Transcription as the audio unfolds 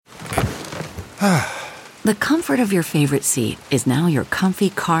The comfort of your favorite seat is now your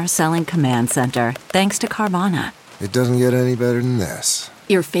comfy car selling command center, thanks to Carvana. It doesn't get any better than this.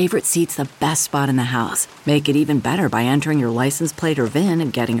 Your favorite seat's the best spot in the house. Make it even better by entering your license plate or VIN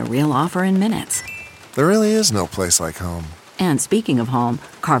and getting a real offer in minutes. There really is no place like home. And speaking of home,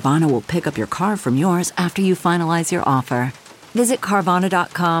 Carvana will pick up your car from yours after you finalize your offer. Visit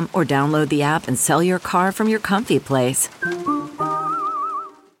Carvana.com or download the app and sell your car from your comfy place.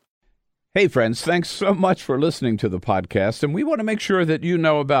 Hey, friends, thanks so much for listening to the podcast. And we want to make sure that you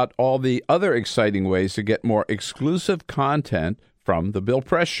know about all the other exciting ways to get more exclusive content from The Bill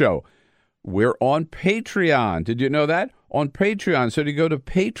Press Show. We're on Patreon. Did you know that? On Patreon. So you go to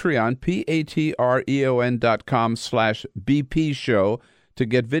Patreon, patreon.com/BP show to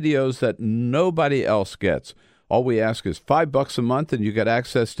get videos that nobody else gets. All we ask is $5 a month, and you get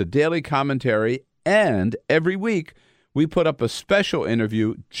access to daily commentary. And every week, we put up a special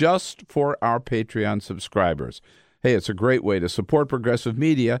interview just for our Patreon subscribers. Hey, it's a great way to support progressive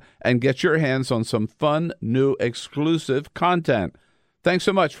media and get your hands on some fun, new, exclusive content. Thanks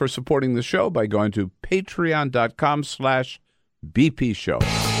so much for supporting the show by going to patreon.com/BP show.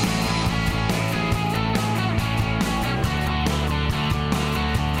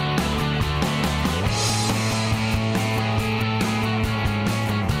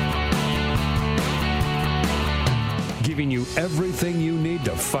 Giving you everything you need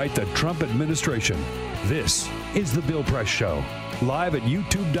to fight the Trump administration. This is The Bill Press Show, live at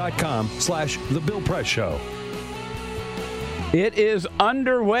youtube.com/The Bill Press Show. It is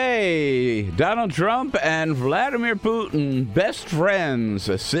underway. Donald Trump and Vladimir Putin, best friends,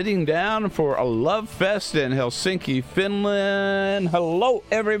 sitting down for a love fest in Helsinki, Finland. Hello,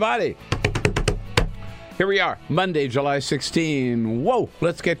 everybody. Here we are, Monday, July 16. Whoa,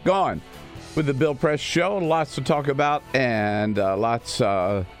 let's get going with the Bill Press Show. Lots to talk about and lots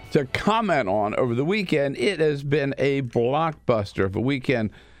to comment on over the weekend. It has been a blockbuster of a weekend,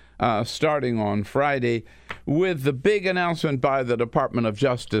 starting on Friday with the big announcement by the Department of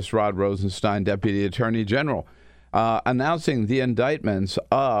Justice, Rod Rosenstein, Deputy Attorney General, announcing the indictments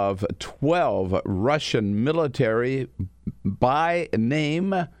of 12 Russian military by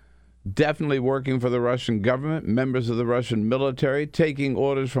name, definitely working for the Russian government, members of the Russian military, taking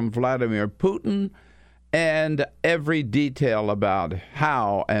orders from Vladimir Putin, and every detail about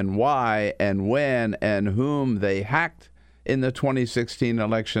how and why and when and whom they hacked in the 2016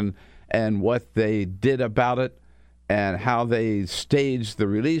 election and what they did about it and how they staged the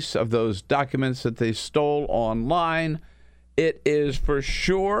release of those documents that they stole online. It is for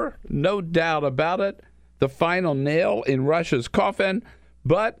sure, no doubt about it, the final nail in Russia's coffin,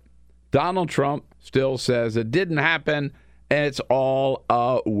 but Donald Trump still says it didn't happen, and it's all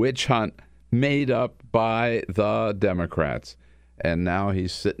a witch hunt made up by the Democrats. And now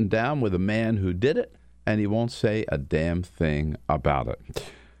he's sitting down with a man who did it, and he won't say a damn thing about it.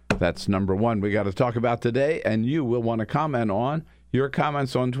 That's number one we got to talk about today, and you will want to comment on your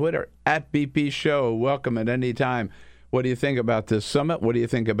comments on Twitter, at BP Show. Welcome at any time. What do you think about this summit? What do you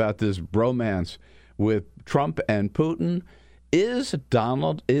think about this bromance with Trump and Putin? Is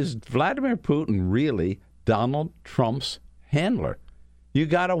Vladimir Putin really Donald Trump's handler? You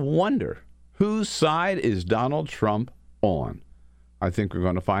got to wonder, whose side is Donald Trump on? I think we're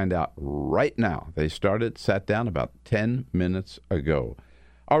going to find out right now. They sat down about 10 minutes ago.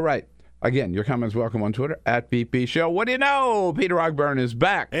 All right. Again, your comments welcome on Twitter, at BP Show. What do you know? Peter Ogburn is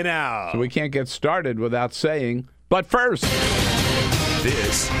back. Hey now. So we can't get started without saying, but first.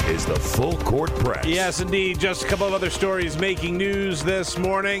 This is the Full Court Press. Yes, indeed. Just a couple of other stories making news this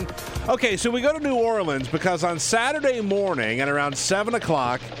morning. Okay, so we go to New Orleans because on Saturday morning at around 7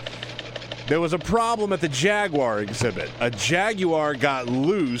 o'clock, there was a problem at the Jaguar exhibit. A Jaguar got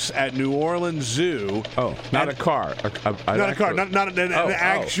loose at New Orleans Zoo. Oh, not a car. Not a car. Not an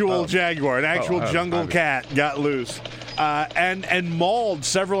actual Jaguar. An actual jungle cat got loose. And mauled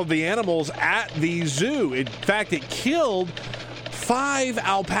several of the animals at the zoo. In fact, it killed 5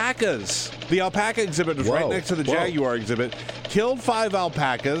 alpacas. The alpaca exhibit was right next to the Jaguar exhibit. Killed 5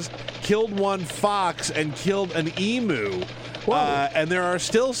 alpacas, killed 1 fox, and killed an emu. And there are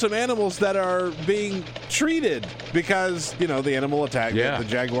still some animals that are being treated because, the animal attacked the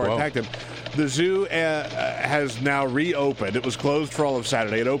Jaguar attacked him. The zoo has now reopened. It was closed for all of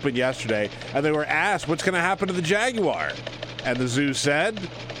Saturday. It opened yesterday. And they were asked, what's going to happen to the Jaguar? And the zoo said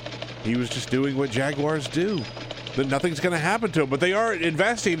he was just doing what Jaguars do. That nothing's going to happen to him. But they are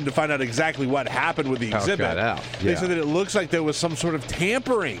investigating to find out exactly what happened with the exhibit. They said that it looks like there was some sort of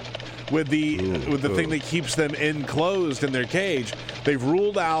tampering with the thing that keeps them enclosed in their cage. They've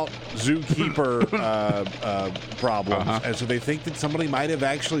ruled out zookeeper problems, and so they think that somebody might have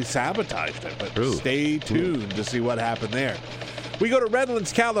actually sabotaged it. But stay tuned to see what happened there. We go to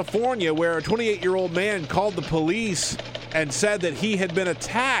Redlands, California, where a 28-year-old man called the police and said that he had been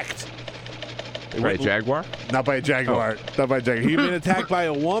attacked. By a jaguar? Not by a jaguar. Not by a jaguar. He'd been attacked by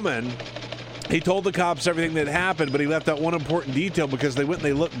a woman. He told the cops everything that happened, but he left out one important detail because they went and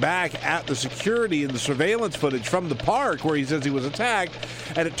they looked back at the security and the surveillance footage from the park where he says he was attacked,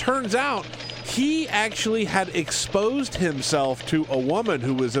 and it turns out he actually had exposed himself to a woman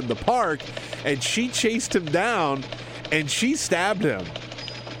who was in the park, and she chased him down, and she stabbed him.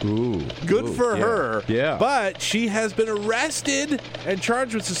 Good for her. Yeah. But she has been arrested and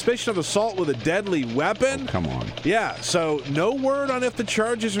charged with suspicion of assault with a deadly weapon. Oh, come on. Yeah, so no word on if the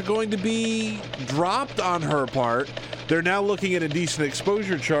charges are going to be dropped on her part. They're now looking at indecent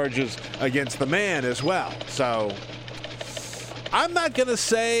exposure charges against the man as well. So I'm not going to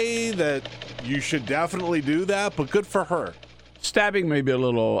say that you should definitely do that, but good for her. Stabbing may be a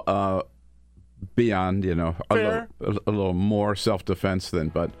little beyond, a little more self-defense than,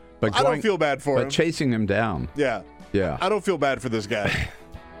 but I don't feel bad for him. But chasing him down. Yeah. I don't feel bad for this guy.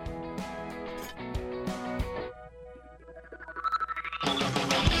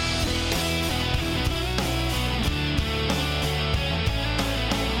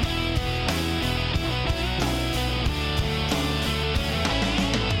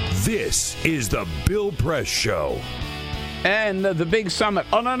 This is the Bill Press Show. And the big summit.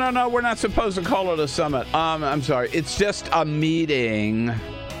 Oh, no. We're not supposed to call it a summit. I'm sorry. It's just a meeting.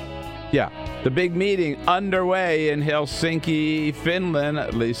 Yeah. The big meeting underway in Helsinki, Finland,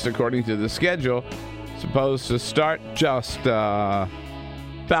 at least according to the schedule. Supposed to start just about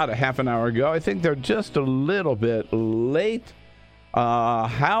a half an hour ago. I think they're just a little bit late.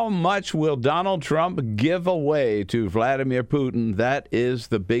 How much will Donald Trump give away to Vladimir Putin? That is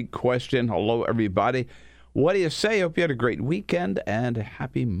the big question. Hello, everybody. What do you say? Hope you had a great weekend and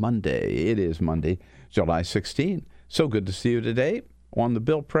happy Monday. It is Monday, July 16. So good to see you today on the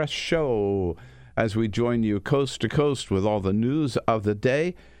Bill Press Show as we join you coast to coast with all the news of the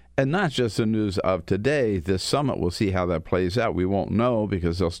day. And not just the news of today, this summit, we'll see how that plays out. We won't know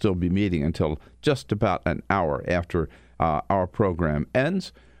because they'll still be meeting until just about an hour after our program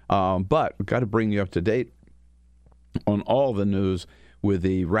ends. But we've got to bring you up to date on all the news with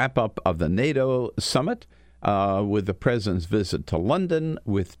the wrap-up of the NATO summit, with the president's visit to London,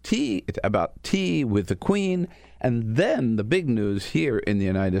 with tea with the Queen, and then the big news here in the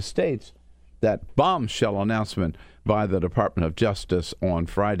United States, that bombshell announcement by the Department of Justice on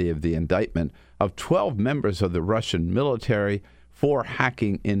Friday of the indictment of 12 members of the Russian military for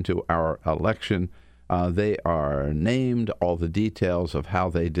hacking into our election. They are named, all the details of how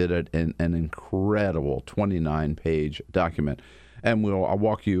they did it in an incredible 29-page document. And I'll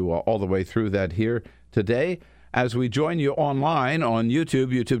walk you all the way through that here today as we join you online on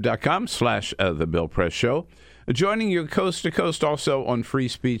YouTube, youtube.com/The Bill Press Show. Joining you coast to coast also on Free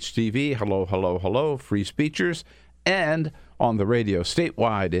Speech TV. Hello, free speechers. And on the radio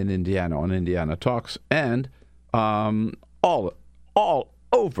statewide in Indiana on Indiana Talks. And all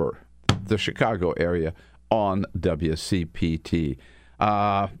over the Chicago area on WCPT.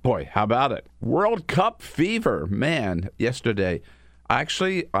 Boy, how about it? World Cup fever. Man, yesterday,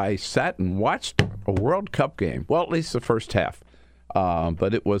 actually, I sat and watched a World Cup game. Well, at least the first half.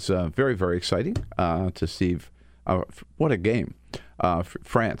 But it was very, very exciting to see what a game.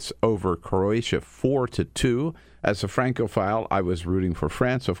 France over Croatia 4-2. As a Francophile, I was rooting for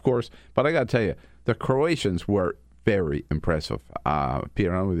France, of course. But I got to tell you, the Croatians were very impressive.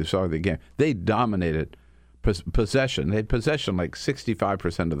 Peter, I don't know if you saw the game. They dominated possession. They had possession like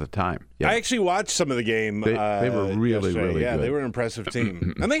 65% of the time. Yeah. I actually watched some of the game. They were really good. Yeah, they were an impressive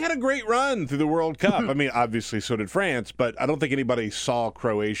team. And they had a great run through the World Cup. I mean, obviously, so did France, but I don't think anybody saw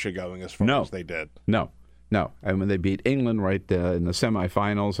Croatia going as far as they did. No. And when they beat England right in the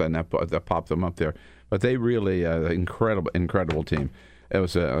semifinals, and that popped them up there. But they really, incredible team. It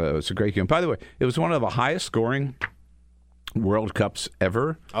was a great game. By the way, it was one of the highest scoring World Cups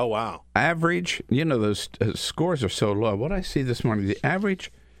ever. Oh, wow. Average, those scores are so low. What did I see this morning? I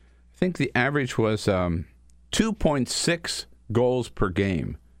think the average was 2.6 goals per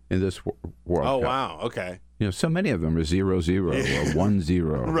game in this World Cup. Oh, wow. Okay. So many of them are 0-0 or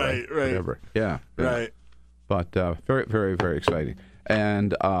 1-0. Right. Whatever. Yeah. Right. But very, very, very exciting.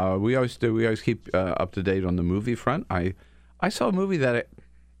 And we always keep up to date on the movie front. I saw a movie that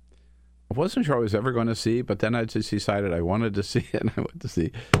wasn't sure I was ever going to see, but then I just decided I wanted to see it, and I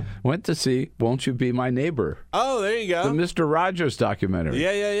went to see Won't You Be My Neighbor? Oh, there you go. The Mr. Rogers documentary.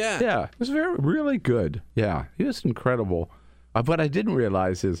 Yeah. Yeah, it was really good. Yeah, he was incredible. What I didn't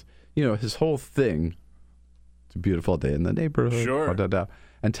realize is, his whole thing, it's a beautiful day in the neighborhood. Sure.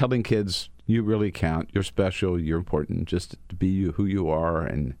 And telling kids, you really count, you're special, you're important, just to be you, who you are,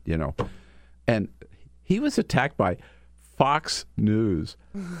 and, And he was attacked by Fox News.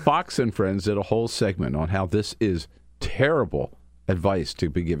 Fox and Friends did a whole segment on how this is terrible advice to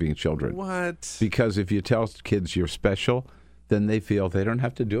be giving children. What? Because if you tell kids you're special, then they feel they don't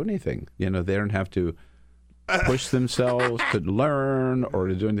have to do anything. They don't have to push themselves to learn or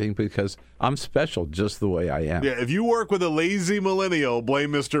to do anything because I'm special just the way I am. Yeah, if you work with a lazy millennial,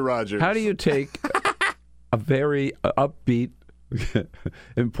 blame Mr. Rogers. How do you take a very upbeat,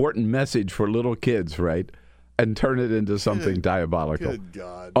 important message for little kids, right, and turn it into something diabolical? Good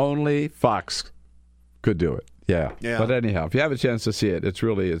God. Only Fox could do it. Yeah. Yeah. But anyhow, if you have a chance to see it,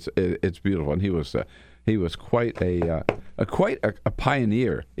 it's beautiful, and he was quite a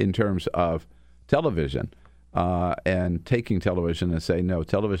pioneer in terms of television. And taking television and say, no,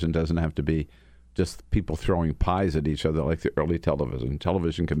 television doesn't have to be just people throwing pies at each other like the early television.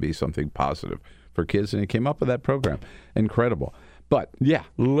 Television can be something positive for kids, and he came up with that program. Incredible. But, yeah,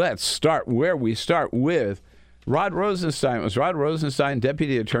 let's start where we start with Rod Rosenstein. It was Rod Rosenstein,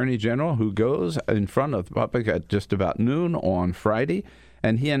 Deputy Attorney General, who goes in front of the public at just about noon on Friday,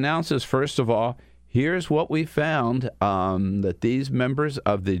 and he announces, first of all, here's what we found, that these members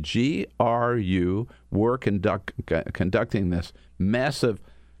of the GRU were conducting this massive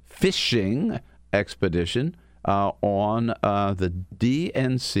fishing expedition on the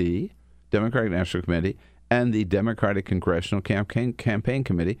DNC, Democratic National Committee, and the Democratic Congressional Campaign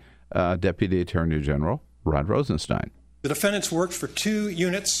Committee, Deputy Attorney General Rod Rosenstein. The defendants worked for 2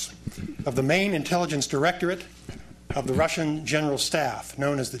 units of the main intelligence directorate of the Russian General Staff,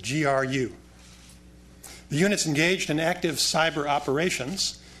 known as the GRU. The units engaged in active cyber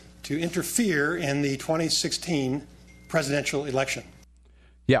operations to interfere in the 2016 presidential election.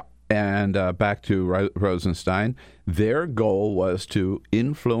 Yeah, and back to Rosenstein, their goal was to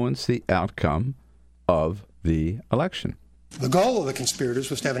influence the outcome of the election. The goal of the conspirators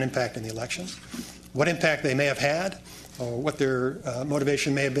was to have an impact in the election. What impact they may have had, or what their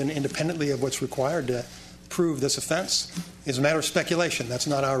motivation may have been independently of what's required to prove this offense, is a matter of speculation. That's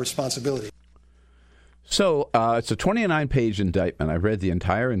not our responsibility. So it's a 29-page indictment. I read the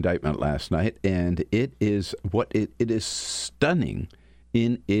entire indictment last night, and it is stunning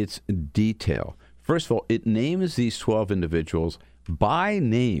in its detail. First of all, it names these 12 individuals by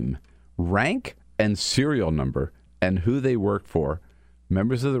name, rank and serial number, and who they work for,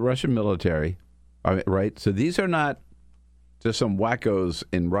 members of the Russian military, right? So these are not just some wackos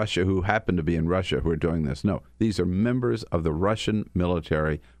in Russia who happen to be in Russia who are doing this. No, these are members of the Russian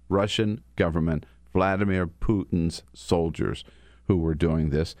military, Russian government, Vladimir Putin's soldiers who were doing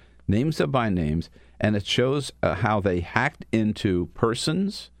this. Names them by names, and it shows how they hacked into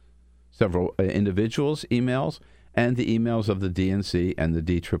persons, several individuals' emails, and the emails of the DNC and the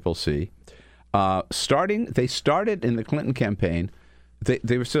DCCC. They started in the Clinton campaign.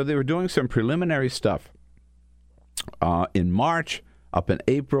 They were doing some preliminary stuff in March, up in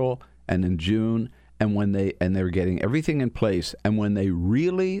April, and in June. And when they were getting everything in place, and when they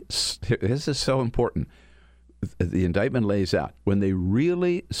really, this is so important, the indictment lays out, when they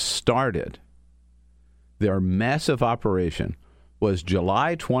really started their massive operation was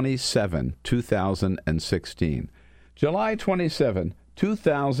July 27, 2016. July 27,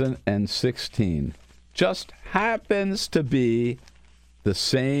 2016 just happens to be the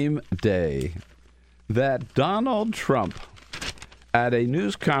same day that Donald Trump, at a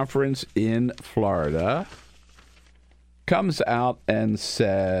news conference in Florida, comes out and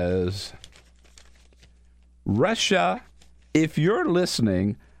says, Russia, if you're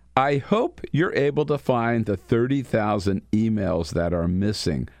listening, I hope you're able to find the 30,000 emails that are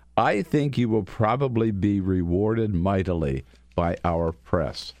missing. I think you will probably be rewarded mightily by our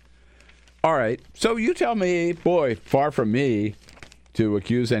press. All right, so you tell me, boy, far from me to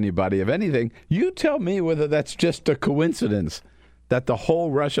accuse anybody of anything, you tell me whether that's just a coincidence that the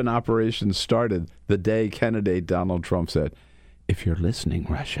whole Russian operation started the day candidate Donald Trump said, if you're listening,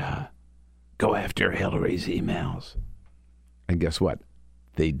 Russia, go after Hillary's emails. And guess what?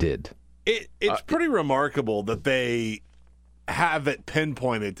 They did. It's pretty remarkable that they have it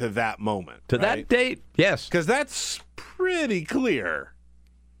pinpointed to that moment. To that date, yes. Because that's pretty clear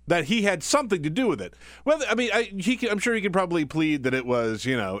that he had something to do with it. Well, I mean, I'm sure he could probably plead that it was,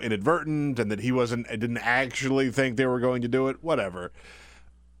 inadvertent and that he didn't actually think they were going to do it, whatever.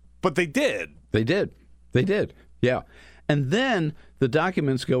 But they did. They did. Yeah. And then the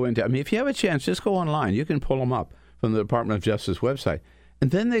documents go into, I mean, if you have a chance, just go online. You can pull them up from the Department of Justice website.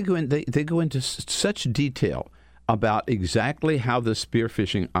 And then they go into such detail about exactly how the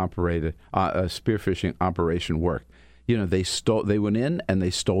spearfishing operation worked. You know, they went in and they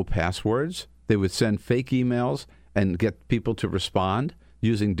stole passwords. They would send fake emails and get people to respond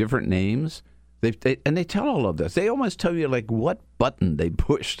using different names. They tell all of this. They almost tell you like what button they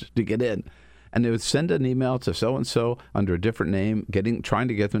pushed to get in. And they would send an email to so-and-so under a different name, trying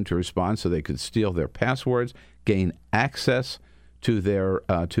to get them to respond so they could steal their passwords, gain access to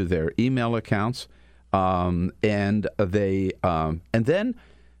their email accounts, and then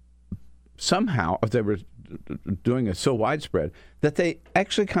somehow they were doing it so widespread that they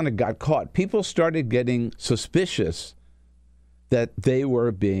actually kind of got caught. People started getting suspicious that they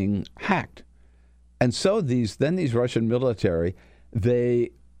were being hacked, and so these Russian military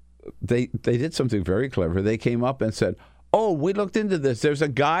they did something very clever. They came up and said, "Oh, we looked into this. There's a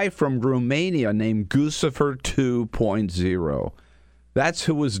guy from Romania named Guccifer 2.0. That's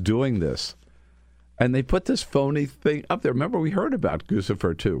who was doing this." And they put this phony thing up there. Remember, we heard about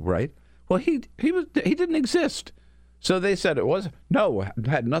Guccifer 2, right? Well, he didn't exist. So they said it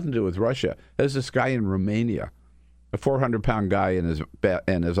had nothing to do with Russia. There's this guy in Romania, a 400-pound guy in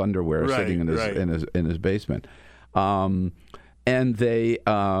his underwear, sitting in his basement. And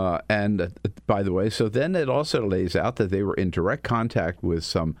by the way, so then it also lays out that they were in direct contact with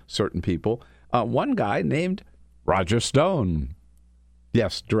some certain people. One guy named Roger Stone.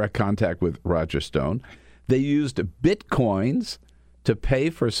 Yes, direct contact with Roger Stone. They used Bitcoins to pay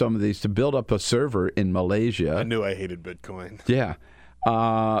for some of these, to build up a server in Malaysia. I knew I hated Bitcoin. Yeah.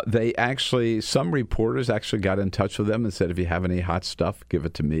 Some reporters actually got in touch with them and said, if you have any hot stuff, give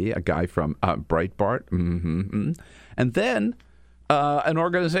it to me. A guy from Breitbart. Mm-hmm. And then an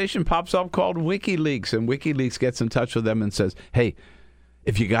organization pops up called WikiLeaks, and WikiLeaks gets in touch with them and says, hey,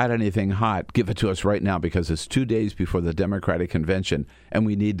 if you got anything hot, give it to us right now because it's 2 days before the Democratic Convention, and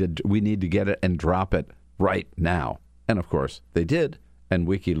we need to get it and drop it right now. And, of course, they did, and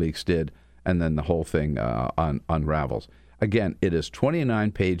WikiLeaks did, and then the whole thing unravels. Again, it is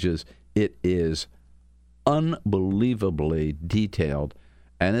 29 pages. It is unbelievably detailed,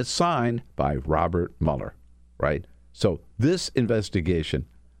 and it's signed by Robert Mueller, right? So this investigation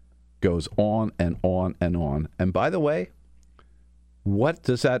goes on and on and on. And by the way, what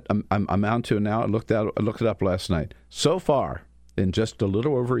does that amount to now? I looked it up last night. So far, in just a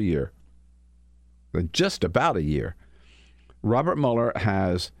little over a year, just about a year, Robert Mueller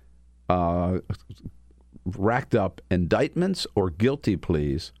has racked up indictments or guilty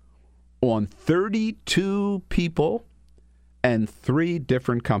pleas on 32 people and 3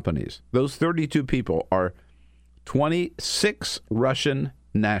 different companies. Those 32 people are 26 Russian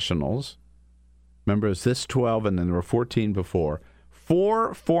nationals. Remember, it's this 12, and then there were 14 before.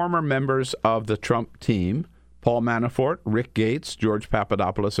 4 former members of the Trump team, Paul Manafort, Rick Gates, George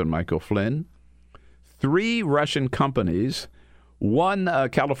Papadopoulos, and Michael Flynn. 3 Russian companies, 1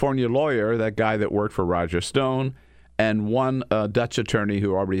 California lawyer, that guy that worked for Roger Stone, and 1 Dutch attorney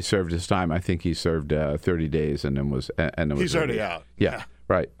who already served his time. I think he served 30 days and then was He's already out. Yeah,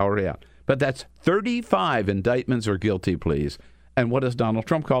 right, already out. But that's 35 indictments or guilty pleas. And what does Donald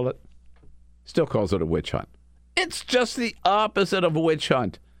Trump call it? Still calls it a witch hunt. It's just the opposite of a witch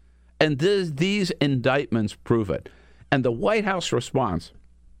hunt. And these indictments prove it. And the White House response,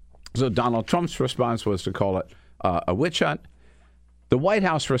 so Donald Trump's response was to call it a witch hunt. The White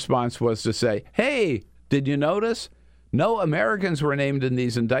House response was to say, hey, did you notice? No Americans were named in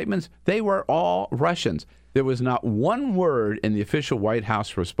these indictments. They were all Russians. There was not one word in the official White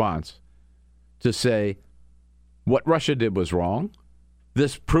House response to say what Russia did was wrong.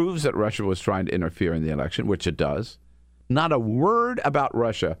 This proves that Russia was trying to interfere in the election, which it does. Not a word about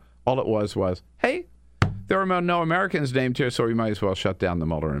Russia. All it was, hey, there are no Americans named here, so we might as well shut down the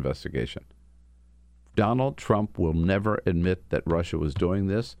Mueller investigation. Donald Trump will never admit that Russia was doing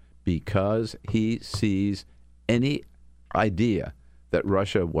this because he sees any idea that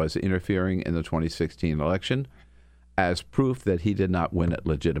Russia was interfering in the 2016 election as proof that he did not win it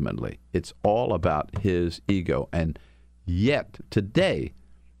legitimately. It's all about his ego. And yet, today,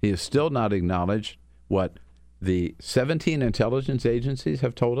 he has still not acknowledged what the 17 intelligence agencies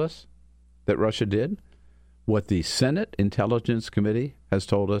have told us that Russia did, what the Senate Intelligence Committee has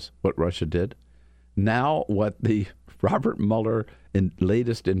told us what Russia did, now what the Robert Mueller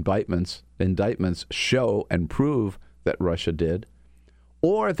latest indictments show and prove that Russia did,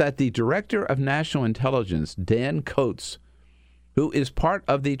 or that the Director of National Intelligence, Dan Coats, who is part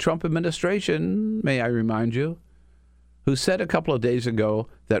of the Trump administration, may I remind you, who said a couple of days ago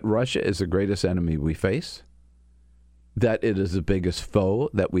that Russia is the greatest enemy we face, that it is the biggest foe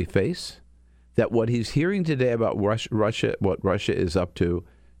that we face, that what he's hearing today about Russia, what Russia is up to,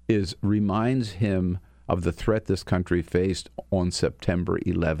 reminds him of the threat this country faced on September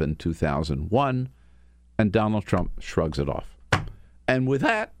 11, 2001, and Donald Trump shrugs it off. And with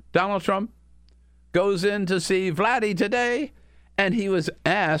that, Donald Trump goes in to see Vladdy today, and he was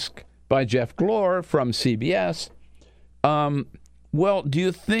asked by Jeff Glor from CBS, well, do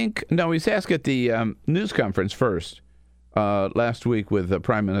you think... No, he's asked at the news conference first, last week with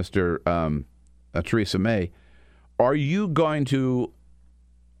Prime Minister Theresa May, are you going to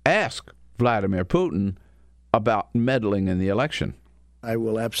ask Vladimir Putin about meddling in the election? I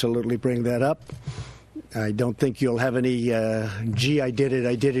will absolutely bring that up. I don't think you'll have any, gee, I did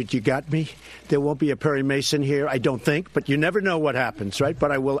it, you got me. There won't be a Perry Mason here, I don't think, but you never know what happens, right?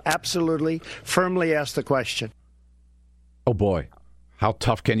 But I will absolutely, firmly ask the question. Oh, boy. How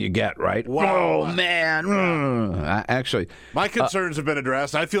tough can you get, right? Wow. Oh, man. Actually, my concerns have been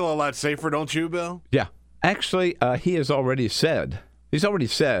addressed. I feel a lot safer, don't you, Bill? Yeah. Actually, he has already said,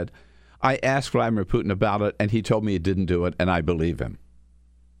 I asked Vladimir Putin about it, and he told me he didn't do it, and I believe him.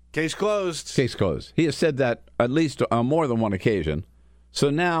 Case closed. Case closed. He has said that at least on more than one occasion. So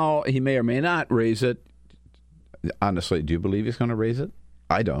now he may or may not raise it. Honestly, do you believe he's going to raise it?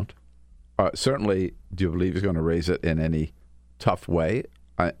 I don't. Certainly, do you believe he's going to raise it in any tough way,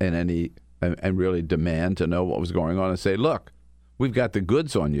 and really demand to know what was going on and say, look, we've got the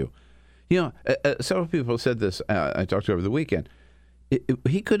goods on you. You know, several people said this. I talked to over the weekend.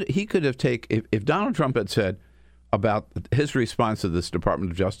 He could have taken, if Donald Trump had said about his response to this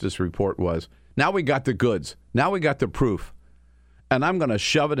Department of Justice report was, now we got the goods, now we got the proof, and I'm going to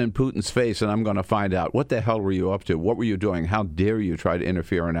shove it in Putin's face, and I'm going to find out, what the hell were you up to? What were you doing? How dare you try to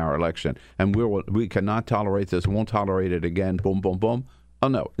interfere in our election? And we cannot tolerate this, won't tolerate it again, boom, boom, boom. Oh,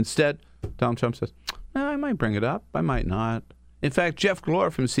 no. Instead, Donald Trump says, I might bring it up, I might not. In fact, Jeff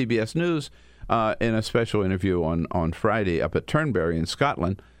Glor from CBS News, in a special interview on Friday up at Turnberry in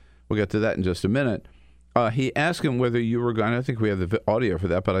Scotland, we'll get to that in just a minute, he asked him whether you were going to, I think we have the audio for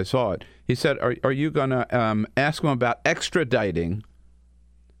that, but I saw it. He said, are you going to ask him about extraditing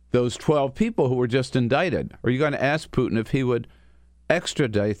those 12 people who were just indicted? Are you going to ask Putin if he would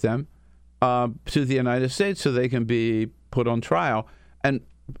extradite them to the United States so they can be put on trial? And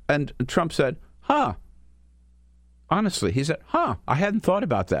Trump said, honestly, he said, I hadn't thought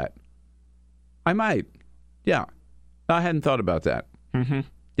about that. I might. Yeah. I hadn't thought about that. Mm-hmm.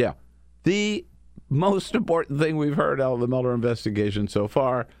 Yeah. The most important thing we've heard out of the Mueller investigation so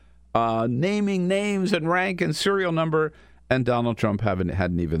far, naming names and rank and serial number, and Donald Trump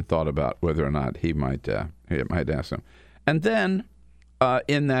hadn't even thought about whether or not he might ask them. And then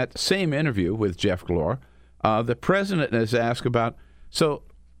in that same interview with Jeff Glor, the president is asked about, so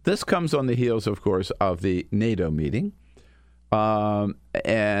this comes on the heels, of course, of the NATO meeting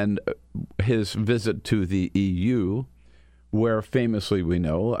and his visit to the EU, where famously we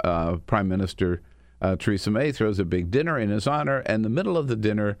know Prime Minister Theresa May throws a big dinner in his honor, and in the middle of the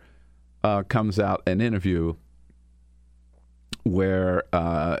dinner comes out an interview where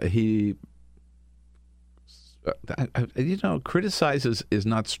he, criticizes is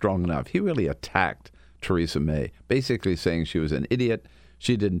not strong enough. He really attacked Theresa May, basically saying she was an idiot.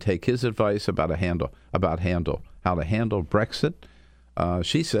 She didn't take his advice about how to handle Brexit.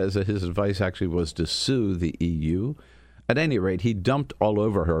 She says that his advice actually was to sue the EU. At any rate, he dumped all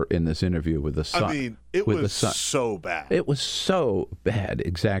over her in this interview with the Sun. I mean, it was so bad. It was so bad,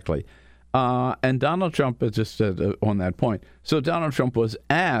 exactly. And Donald Trump is just on that point. So Donald Trump was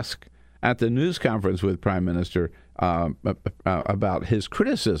asked at the news conference with Prime Minister about his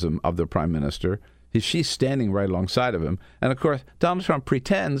criticism of the Prime Minister. She's standing right alongside of him. And, of course, Donald Trump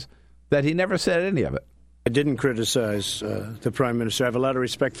pretends that he never said any of it. I didn't criticize the Prime Minister. I have a lot of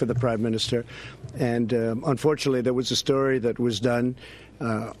respect for the Prime Minister. And unfortunately, there was a story that was done,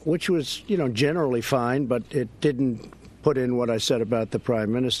 which was, generally fine, but it didn't put in what I said about the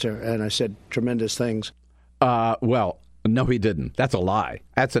Prime Minister. And I said tremendous things. Well, no, he didn't. That's a lie.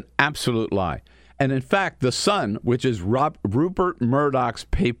 That's an absolute lie. And in fact, The Sun, which is Rupert Murdoch's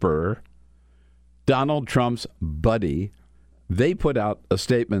paper, Donald Trump's buddy, they put out a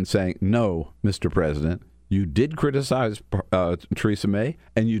statement saying, no, Mr. President, you did criticize Theresa May,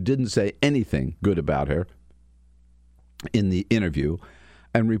 and you didn't say anything good about her in the interview.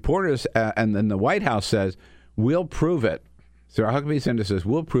 And reporters, and then the White House says, we'll prove it. Sarah Huckabee Sanders says,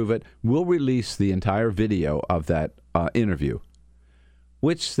 we'll prove it. We'll release the entire video of that interview,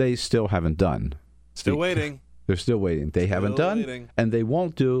 which they still haven't done. Still waiting. They're still waiting. They haven't done, and they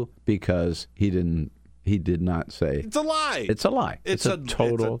won't do because he didn't He did not say. It's a lie. It's a lie. It's a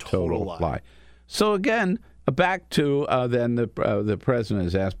total lie. So again, back to then the president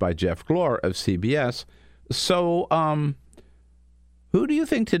is asked by Jeff Glor of CBS. So who do you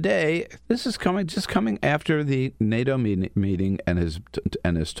think today? This is coming after the NATO meeting and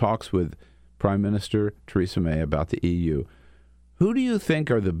his talks with Prime Minister Theresa May about the EU. Who do you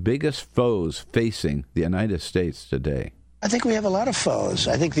think are the biggest foes facing the United States today? I think we have a lot of foes.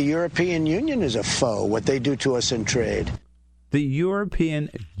 I think the European Union is a foe, what they do to us in trade. The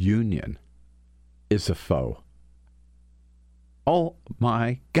European Union is a foe. Oh,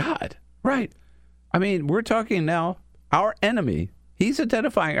 my God. Right. I mean, we're talking now our enemy. He's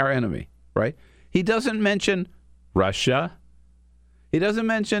identifying our enemy, right? He doesn't mention Russia. He doesn't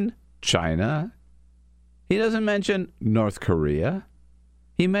mention China. He doesn't mention North Korea.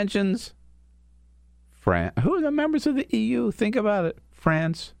 He mentions France. Who are the members of the EU? Think about it.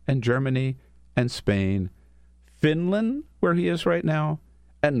 France and Germany and Spain, Finland, where he is right now,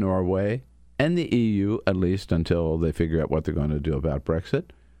 and Norway, and the EU, at least until they figure out what they're going to do about Brexit.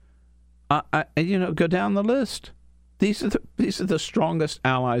 Go down the list. These are the strongest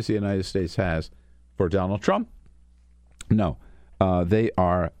allies the United States has for Donald Trump. No, they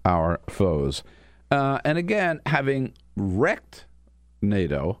are our foes. And again, having wrecked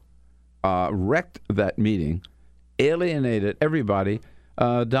NATO, wrecked that meeting, alienated everybody,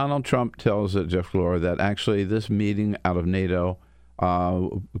 Donald Trump tells Jeff Glor that actually this meeting out of NATO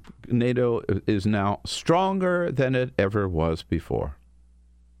is now stronger than it ever was before.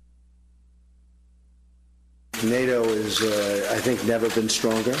 NATO is, I think, never been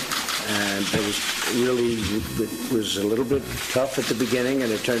stronger, and it was a little bit tough at the beginning,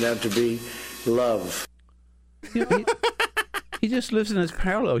 and it turned out to be love. He just lives in this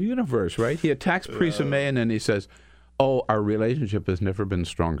parallel universe, right? He attacks Theresa May, and then he says, "Oh, our relationship has never been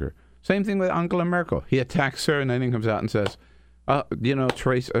stronger." Same thing with Angela Merkel. He attacks her, and then he comes out and says,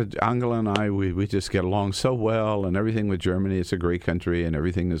 Angela and I, we just get along so well, and everything with Germany, it's a great country, and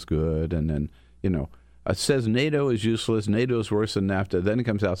everything is good. And then, says NATO is useless, NATO is worse than NAFTA. Then he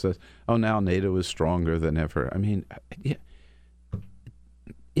comes out and says, oh, now NATO is stronger than ever. I mean,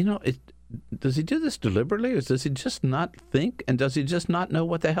 does he do this deliberately, or does he just not think, and does he just not know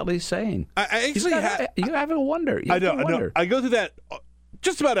what the hell he's saying? You have a wonder. I go through that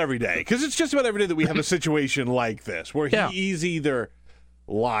just about every day, because it's just about every day that we have a situation like this, where he's either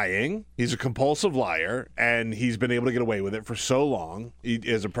lying, he's a compulsive liar, and he's been able to get away with it for so long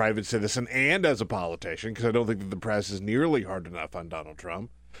as a private citizen and as a politician, because I don't think that the press is nearly hard enough on Donald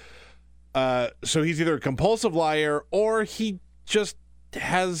Trump. So he's either a compulsive liar, or he just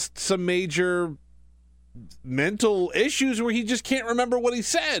has some major mental issues where he just can't remember what he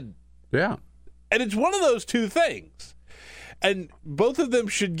said. Yeah. And it's one of those two things. And both of them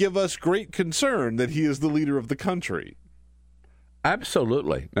should give us great concern that he is the leader of the country.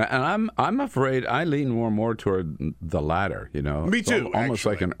 Absolutely. And I'm afraid I lean more toward the latter, Me too, almost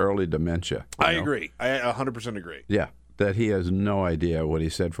like an early dementia. I agree. I 100% agree. Yeah. That he has no idea what he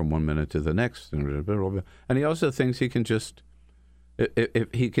said from one minute to the next. And he also thinks he can just...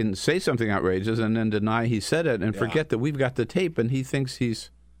 If he can say something outrageous and then deny he said it and forget that we've got the tape, and he thinks he's...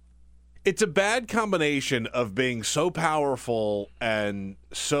 It's a bad combination of being so powerful and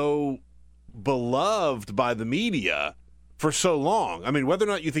so beloved by the media for so long. I mean, whether or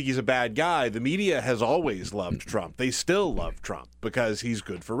not you think he's a bad guy, the media has always loved Trump. They still love Trump because he's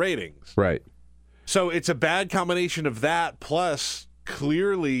good for ratings. Right. So it's a bad combination of that, plus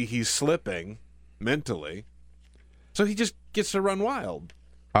clearly he's slipping mentally. So he just gets to run wild.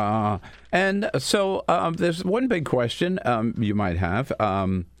 And so there's one big question you might have.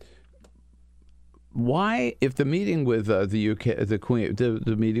 Why, if the meeting with the UK, the Queen,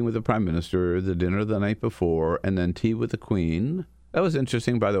 the meeting with the Prime Minister, the dinner the night before, and then tea with the Queen, that was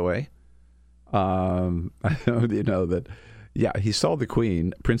interesting, by the way. He saw the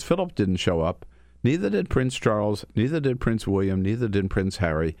Queen. Prince Philip didn't show up. Neither did Prince Charles. Neither did Prince William. Neither did Prince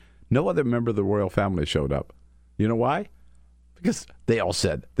Harry. No other member of the royal family showed up. You know why? Because they all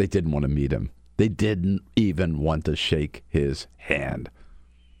said they didn't want to meet him. They didn't even want to shake his hand.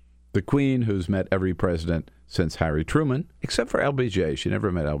 The Queen, who's met every president since Harry Truman, except for LBJ. She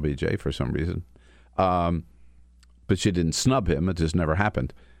never met LBJ for some reason. But she didn't snub him. It just never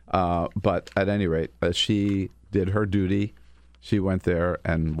happened. But at any rate, she did her duty. She went there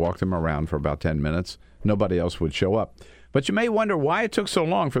and walked him around for about 10 minutes. Nobody else would show up. But you may wonder why it took so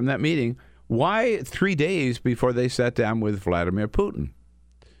long from that meeting. Why 3 days before they sat down with Vladimir Putin?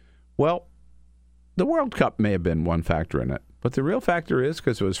 Well, the World Cup may have been one factor in it. But the real factor is,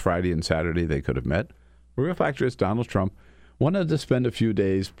 because it was Friday and Saturday they could have met, the real factor is Donald Trump wanted to spend a few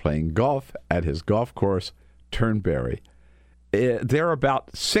days playing golf at his golf course, Turnberry. There are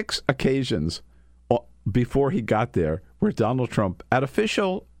about 6 occasions before he got there where Donald Trump, at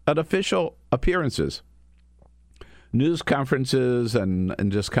official appearances, news conferences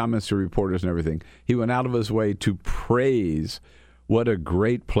and just comments to reporters and everything, he went out of his way to praise what a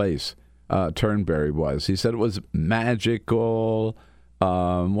great place Turnberry was. He said it was magical.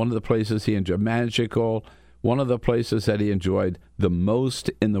 One of the places he enjoyed, magical. One of the places that he enjoyed the most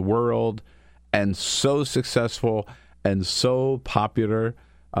in the world, and so successful and so popular.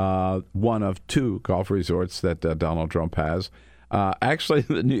 One of 2 golf resorts that Donald Trump has. Actually,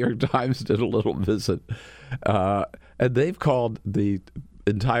 the New York Times did a little visit, and they've called the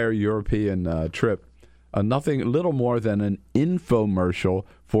entire European trip little more than an infomercial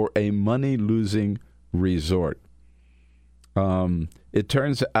for a money-losing resort. It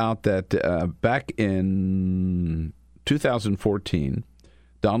turns out that back in 2014,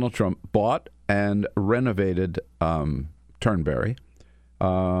 Donald Trump bought and renovated Turnberry.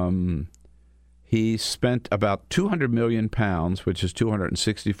 He spent about £200 million, which is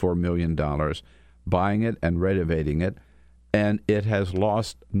 $264 million, buying it and renovating it, and it has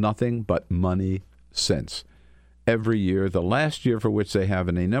lost nothing but money since. Every year, the last year for which they have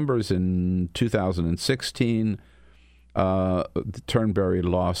any numbers in 2016, Turnberry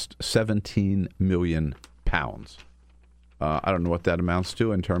lost £17 million. I don't know what that amounts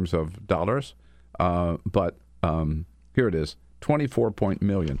to in terms of dollars, but here it is, 24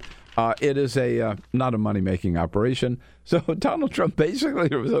 million. It is not a money-making operation. So Donald Trump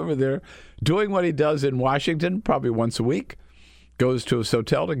basically was over there doing what he does in Washington probably once a week, goes to his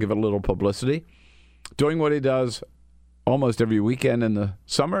hotel to give it a little publicity, doing what he does almost every weekend in the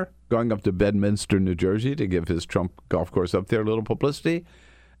summer, going up to Bedminster, New Jersey to give his Trump golf course up there a little publicity,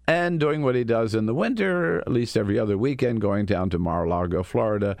 and doing what he does in the winter, at least every other weekend, going down to Mar-a-Lago,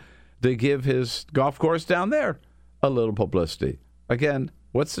 Florida, to give his golf course down there a little publicity. Again,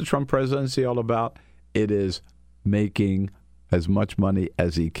 what's the Trump presidency all about? It is making as much money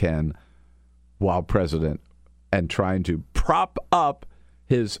as he can while president and trying to prop up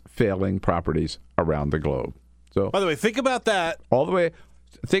his failing properties around the globe. So, by the way, think about that.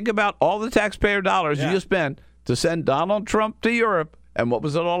 Think about all the taxpayer dollars you spent to send Donald Trump to Europe. And what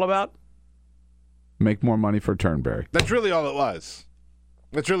was it all about? Make more money for Turnberry. That's really all it was.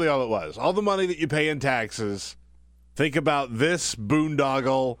 All the money that you pay in taxes. Think about this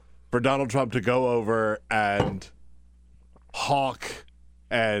boondoggle for Donald Trump to go over and hawk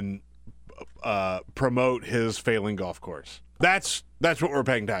and promote his failing golf course. That's what we're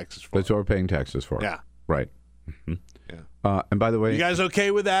paying taxes for. That's what we're paying taxes for. Yeah. Right. Mm-hmm. Yeah. And by the way, you guys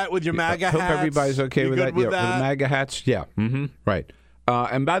okay with that? With your MAGA hats? I hope everybody's okay with that. With With the MAGA hats? Yeah. Mm-hmm. Right.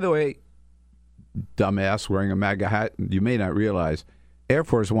 And by the way, dumbass wearing a MAGA hat, you may not realize Air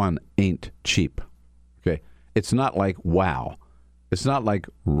Force One ain't cheap. Okay. It's not like WOW. It's not like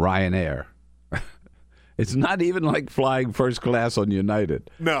Ryanair. It's not even like flying first class on United.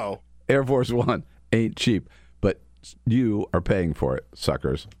 No. Air Force One ain't cheap, but you are paying for it,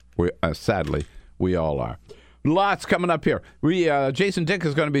 suckers. Sadly, we all are. Lots coming up here. Jason Dick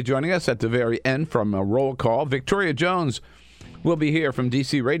is going to be joining us at the very end from a roll call. Victoria Jones will be here from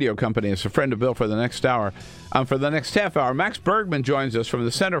DC Radio Company as a friend of Bill for the next hour. For the next half hour, Max Bergmann joins us from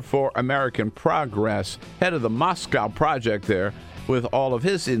the Center for American Progress, head of the Moscow project there, with all of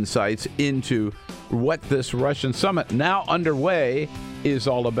his insights into what this Russian summit now underway is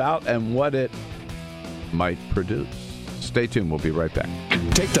all about and what it might produce. Stay tuned. We'll be right back.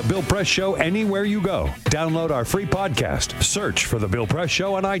 Take the Bill Press Show anywhere you go. Download our free podcast. Search for the Bill Press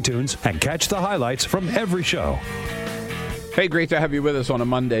Show on iTunes and catch the highlights from every show. Hey, great to have you with us on a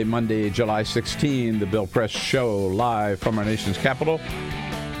Monday, July 16, the Bill Press Show, live from our nation's capital,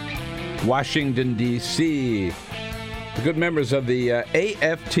 Washington, D.C. The good members of the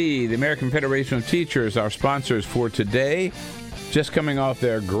AFT, the American Federation of Teachers, our sponsors for today, just coming off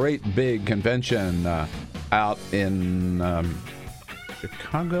their great big convention out in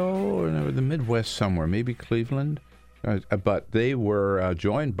Chicago or the Midwest somewhere, maybe Cleveland. But they were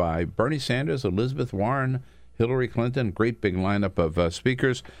joined by Bernie Sanders, Elizabeth Warren, Hillary Clinton, great big lineup of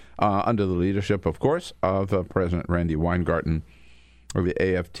speakers under the leadership, of course, of President Randy Weingarten of the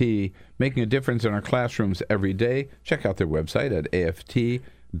AFT, making a difference in our classrooms every day. Check out their website at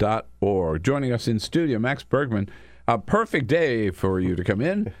aft.org. Joining us in studio, Max Bergmann. A perfect day for you to come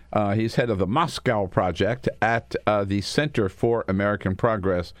in. He's head of the Moscow project at the Center for American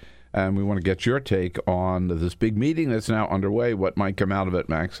Progress. And we want to get your take on this big meeting that's now underway, what might come out of it,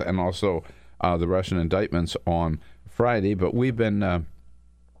 Max, and also the Russian indictments on Friday. But we've been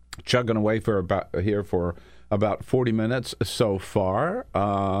chugging away for about 40 minutes so far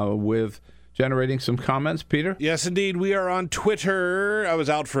with generating some comments, Peter? Yes, indeed. We are on Twitter. I was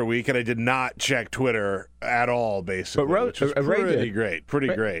out for a week, and I did not check Twitter at all, basically. But which is pretty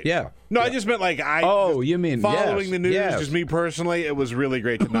great. Yeah. No, yeah. I just meant you mean following the news, yes. just me personally. It was really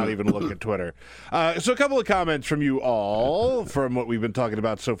great to not even look at Twitter. So a couple of comments from you all from what we've been talking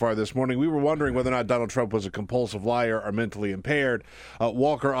about so far this morning. We were wondering whether or not Donald Trump was a compulsive liar or mentally impaired.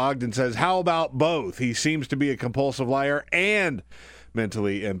 Walker Ogden says, how about both? He seems to be a compulsive liar and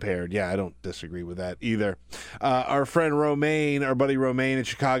mentally impaired. Yeah, I don't disagree with that either. Our friend Romaine, our buddy Romaine in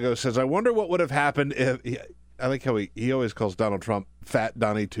Chicago, says, I wonder what would have happened if... I like how he always calls Donald Trump Fat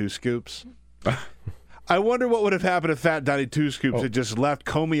Donnie Two Scoops. I wonder what would have happened if Fat Donnie Two Scoops had just left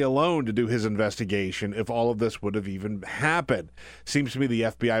Comey alone to do his investigation, if all of this would have even happened. Seems to me the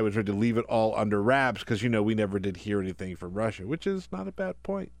FBI was ready to leave it all under wraps because, we never did hear anything from Russia, which is not a bad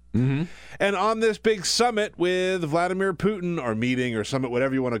point. Mm-hmm. And on this big summit with Vladimir Putin, or meeting, or summit,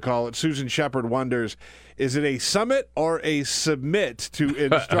 whatever you want to call it, Susan Shepard wonders, is it a summit or a submit to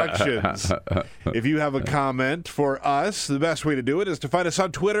instructions? If you have a comment for us, the best way to do it is to find us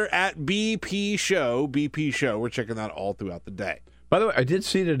on Twitter at BP Show. BP Show. We're checking that all throughout the day. By the way, I did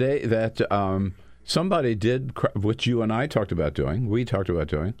see today that somebody did, which you and I talked about doing,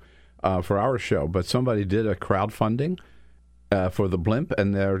 for our show, but somebody did a crowdfunding for the blimp,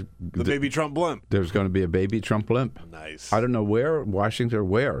 and the baby Trump blimp. There's going to be a baby Trump blimp. Nice. I don't know where, Washington or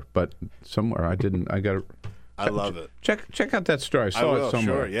where, but somewhere. I love it. Check out that story. I saw it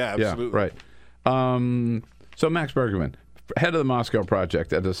somewhere. Sure. Yeah, absolutely. Yeah, right. So Max Bergmann, head of the Moscow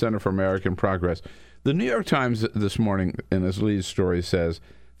Project at the Center for American Progress. The New York Times this morning in his lead story says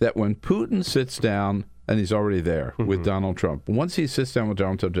that when Putin sits down, and he's already there with Donald Trump, once he sits down with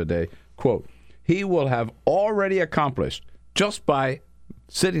Donald Trump today, quote, he will have already accomplished, just by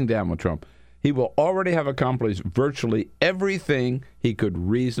sitting down with Trump, he will already have accomplished virtually everything he could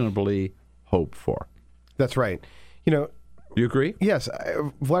reasonably hope for. That's right. You agree? Yes.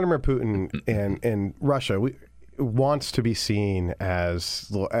 Vladimir Putin and Russia wants to be seen as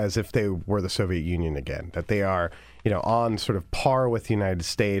if they were the Soviet Union again, that they are, on sort of par with the United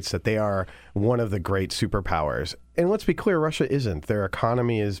States, that they are one of the great superpowers. And let's be clear, Russia isn't. Their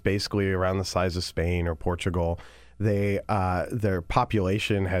economy is basically around the size of Spain or Portugal. Their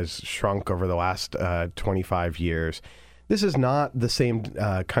population has shrunk over the last 25 years. This is not the same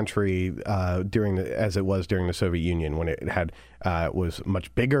country as it was during the Soviet Union, when it was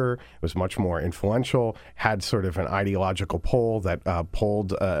much bigger, was much more influential, had sort of an ideological pull that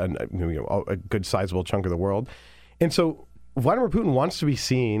pulled a good sizable chunk of the world. And so Vladimir Putin wants to be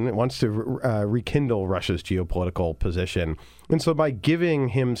seen, wants to rekindle Russia's geopolitical position. And so by giving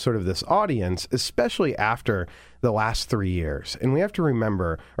him sort of this audience, especially after the last 3 years, and we have to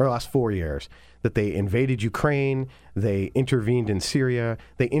remember, or last 4 years, that they invaded Ukraine, they intervened in Syria,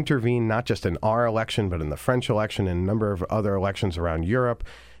 they intervened not just in our election, but in the French election and a number of other elections around Europe.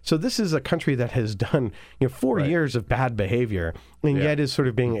 So this is a country that has done 4 years of bad behavior, and yet is sort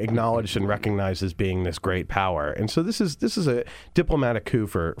of being acknowledged and recognized as being this great power. And so this is a diplomatic coup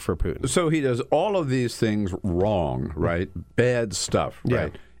for Putin. So he does all of these things wrong, right? Bad stuff,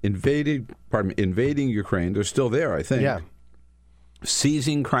 right? Invading Ukraine. They're still there, I think. Yeah.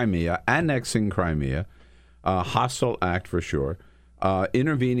 Seizing Crimea, annexing Crimea, hostile act for sure.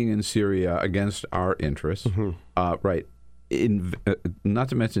 Intervening in Syria against our interests, right? Not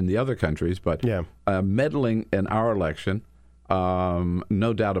to mention the other countries, but meddling in our election,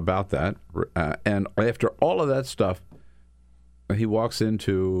 no doubt about that. And after all of that stuff, he walks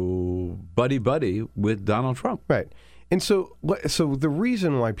into buddy with Donald Trump. Right. And so the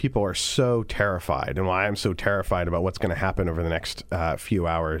reason why people are so terrified, and why I'm so terrified about what's going to happen over the next few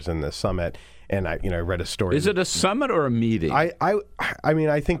hours in the summit, and I read a story. Is it a summit or a meeting? I mean,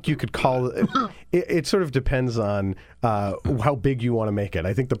 I think you could call it. It sort of depends on how big you want to make it.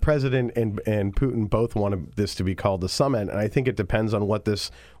 I think the president and Putin both want this to be called the summit, and I think it depends on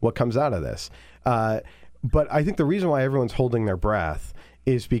what comes out of this. But I think the reason why everyone's holding their breath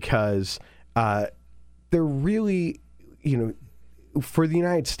is because they're really, for the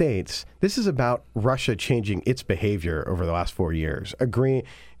United States, this is about Russia changing its behavior over the last 4 years, agreeing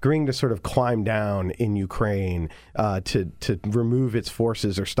to sort of climb down in Ukraine, to remove its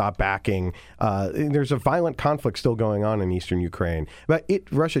forces or stop backing. There's a violent conflict still going on in eastern Ukraine, but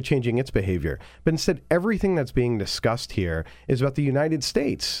Russia changing its behavior. But instead, everything that's being discussed here is about the United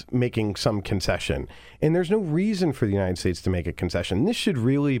States making some concession. And there's no reason for the United States to make a concession. This should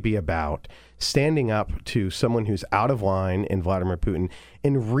really be about standing up to someone who's out of line in Vladimir Putin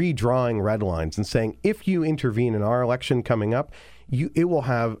and redrawing red lines and saying, if you intervene in our election coming up, it will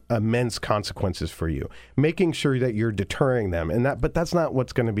have immense consequences for you. Making sure that you're deterring them, but that's not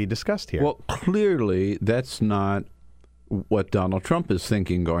what's going to be discussed here. Well, clearly that's not what Donald Trump is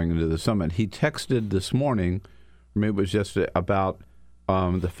thinking going into the summit. He texted this morning, maybe it was yesterday, about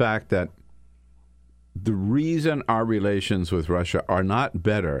the fact that the reason our relations with Russia are not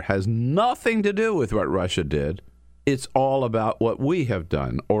better has nothing to do with what Russia did. It's all about what we have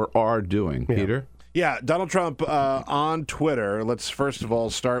done or are doing. Yeah. Peter? Yeah, Donald Trump on Twitter. Let's first of all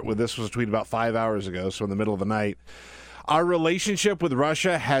start with this was a tweet about 5 hours ago, so in the middle of the night. Our relationship with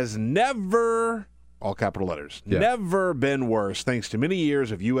Russia has never, all capital letters, never been worse thanks to many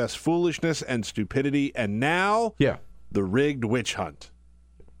years of U.S. foolishness and stupidity, and now the rigged witch hunt.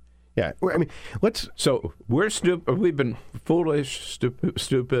 Yeah, I mean, So we're stupid. We've been foolish,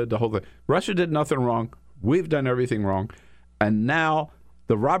 stupid, the whole thing. Russia did nothing wrong. We've done everything wrong. And now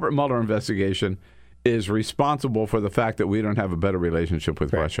the Robert Mueller investigation is responsible for the fact that we don't have a better relationship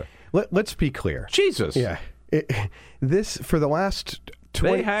with Russia. Let's be clear. Jesus. Yeah. This, for the last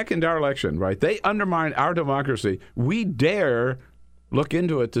 20... They hacked into our election, right? They undermined our democracy. We dare look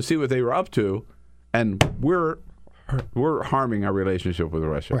into it to see what they were up to, and we're harming our relationship with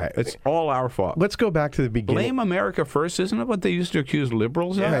Russia. Right. It's all our fault. Let's go back to the beginning. Blame America first. Isn't it what they used to accuse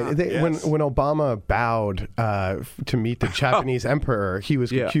liberals of? Right. When Obama bowed to meet the Japanese emperor, he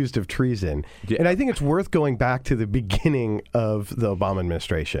was accused of treason. Yeah. And I think it's worth going back to the beginning of the Obama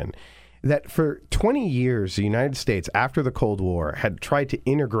administration. That for 20 years, the United States, after the Cold War, had tried to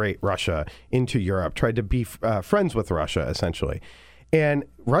integrate Russia into Europe, tried to be friends with Russia, essentially. And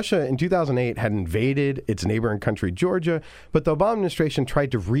Russia in 2008 had invaded its neighboring country, Georgia, but the Obama administration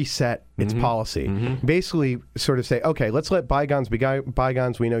tried to reset its policy. Basically sort of say, okay, let's let bygones be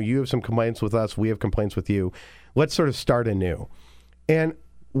bygones. We know you have some complaints with us. We have complaints with you. Let's sort of start anew. And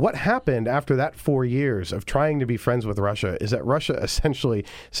what happened after that 4 years of trying to be friends with Russia is that Russia essentially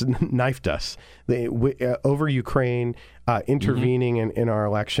knifed us over Ukraine, intervening in our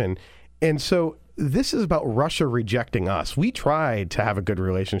election. And so this is about Russia rejecting us. We tried to have a good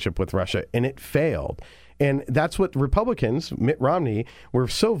relationship with Russia, and it failed. And that's what Republicans, Mitt Romney, were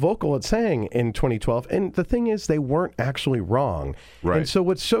so vocal at saying in 2012. And the thing is, they weren't actually wrong. Right. And so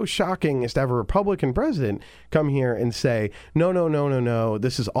what's so shocking is to have a Republican president come here and say, no,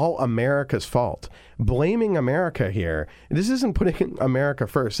 this is all America's fault. Blaming America here. This isn't putting America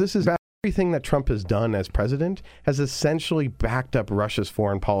first. This is everything that Trump has done as president has essentially backed up Russia's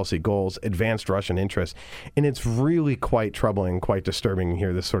foreign policy goals, advanced Russian interests, and it's really quite troubling, quite disturbing to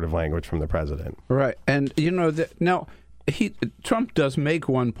hear this sort of language from the president. Right, and you know now Trump does make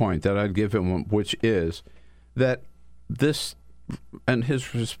one point that I'd give him, which is that this and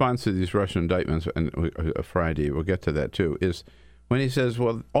his response to these Russian indictments, and Friday we'll get to that too, is when he says,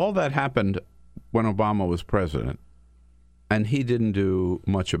 "Well, all that happened when Obama was president, and he didn't do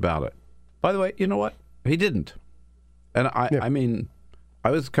much about it." By the way, you know what? He didn't. And I mean,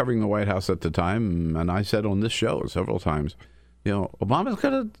 I was covering the White House at the time, and I said on this show several times,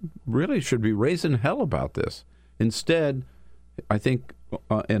 Obama's really should be raising hell about this. Instead, I think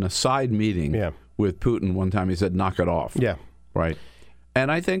in a side meeting with Putin one time, he said, knock it off. Yeah. Right.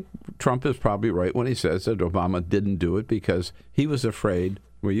 And I think Trump is probably right when he says that Obama didn't do it because he was afraid.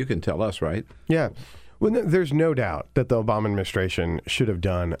 Well, you can tell us, right? Yeah. Well, there's no doubt that the Obama administration should have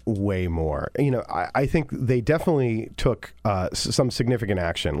done way more. I think they definitely took some significant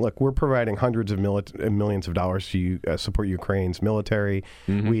action. Look, we're providing hundreds of millions of dollars to support Ukraine's military.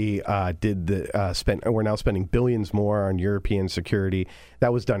 We we're now spending billions more on European security.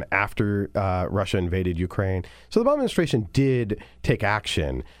 That was done after Russia invaded Ukraine. So the Obama administration did take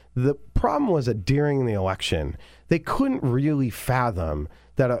action. The problem was that during the election, they couldn't really fathom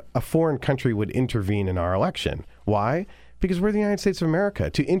that a foreign country would intervene in our election. Why? Because we're the United States of America.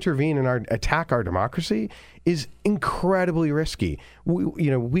 To intervene in attack our democracy is incredibly risky.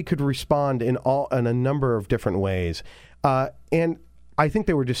 We could respond in a number of different ways. And I think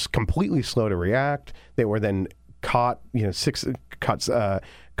they were just completely slow to react. They were then caught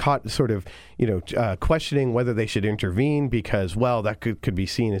sort of, questioning whether they should intervene because, well, that could be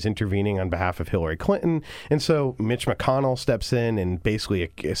seen as intervening on behalf of Hillary Clinton. And so Mitch McConnell steps in and basically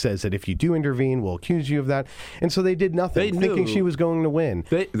says that if you do intervene, we'll accuse you of that. And so they did nothing, thinking she was going to win.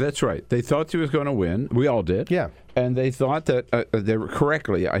 That's right. They thought she was going to win. We all did. Yeah. And they thought that they were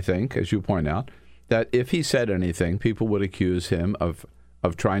correctly, I think, as you point out, that if he said anything, people would accuse him of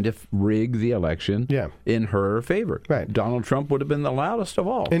trying to rig the election in her favor. Right. Donald Trump would have been the loudest of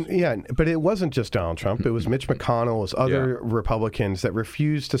all. But it wasn't just Donald Trump. It was Mitch McConnell, it was other Republicans that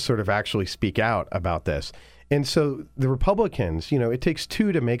refused to sort of actually speak out about this. And so the Republicans, it takes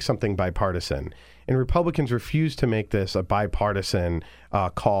two to make something bipartisan. And Republicans refused to make this a bipartisan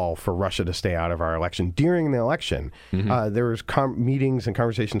call for Russia to stay out of our election. During the election, there was meetings and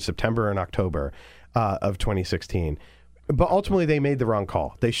conversations September and October of 2016. But ultimately, they made the wrong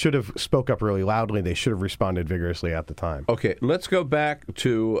call. They should have spoke up really loudly. They should have responded vigorously at the time. Okay, let's go back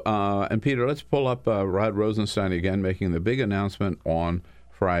to, and Peter, let's pull up Rod Rosenstein again, making the big announcement on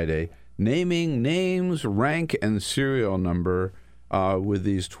Friday, naming names, rank, and serial number with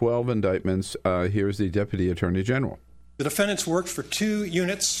these 12 indictments. Here's the Deputy Attorney General. The defendants worked for 2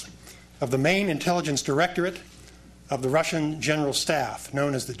 units of the main intelligence directorate of the Russian General Staff,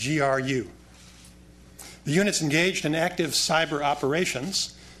 known as the GRU. The units engaged in active cyber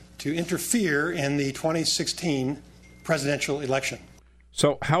operations to interfere in the 2016 presidential election.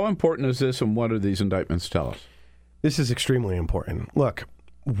 So how important is this, and what do these indictments tell us? This is extremely important. Look,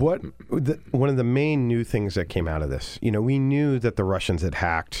 one of the main new things that came out of this, we knew that the Russians had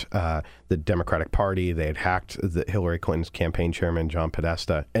hacked the Democratic Party. They had hacked Hillary Clinton's campaign chairman, John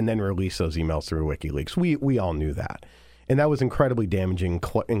Podesta, and then released those emails through WikiLeaks. We all knew that. And that was incredibly damaging,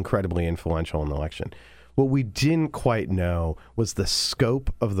 incredibly influential in the election. What we didn't quite know was the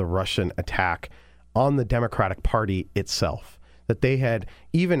scope of the Russian attack on the Democratic Party itself. That they had,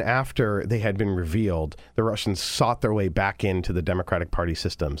 even after they had been revealed, the Russians sought their way back into the Democratic Party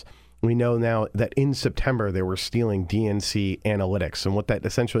systems. We know now that in September they were stealing DNC analytics, and what that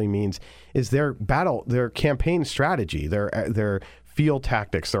essentially means is their campaign strategy, their field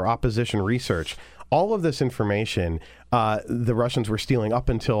tactics, their opposition research. All of this information, the Russians were stealing up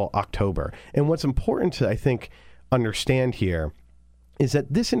until October. And what's important to, I think, understand here is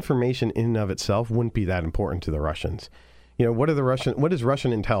that this information in and of itself wouldn't be that important to the Russians. What is Russian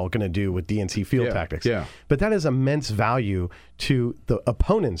intel going to do with DNC field tactics? Yeah. But that is immense value to the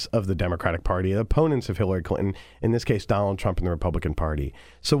opponents of the Democratic Party, the opponents of Hillary Clinton, in this case, Donald Trump and the Republican Party.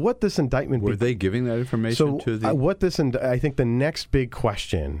 So what this indictment... Were they giving that information to the... I think the next big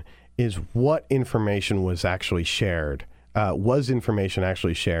question is what information was actually shared. Was information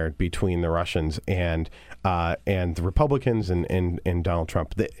actually shared between the Russians and the Republicans and Donald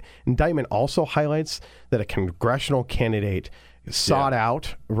Trump? The indictment also highlights that a congressional candidate sought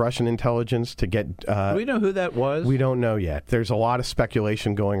out Russian intelligence to get... Do we know who that was? We don't know yet. There's a lot of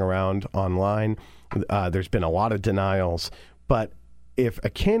speculation going around online. There's been a lot of denials. But if a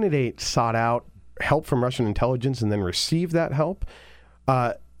candidate sought out help from Russian intelligence and then received that help...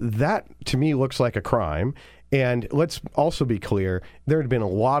 that, to me, looks like a crime. And let's also be clear, there had been a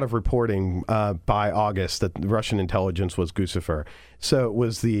lot of reporting by August that Russian intelligence was Guccifer. So it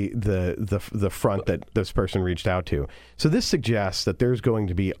was the front that this person reached out to. So this suggests that there's going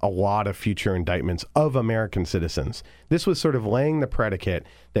to be a lot of future indictments of American citizens. This was sort of laying the predicate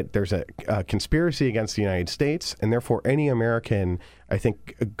that there's a conspiracy against the United States, and therefore any American, I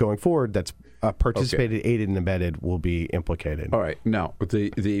think, going forward that's participated, aided, and abetted will be implicated. All right. Now,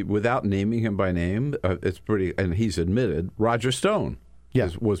 the without naming him by name, it's pretty, and he's admitted, Roger Stone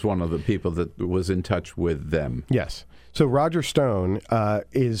was one of the people that was in touch with them. Yes. So Roger Stone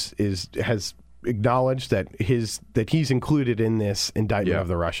has acknowledged that he's included in this indictment of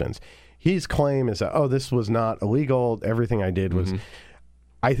the Russians. His claim is that, this was not illegal. Everything I did was...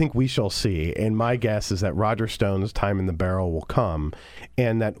 I think we shall see, and my guess is that Roger Stone's time in the barrel will come,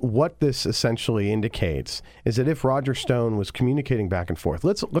 and that what this essentially indicates is that if Roger Stone was communicating back and forth,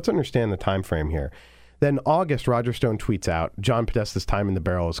 let's understand the time frame here. Then August, Roger Stone tweets out, John Podesta's time in the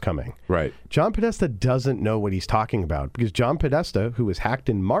barrel is coming. Right. John Podesta doesn't know what he's talking about, because John Podesta, who was hacked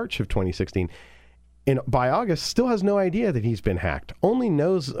in March of 2016, and by August, still has no idea that he's been hacked. Only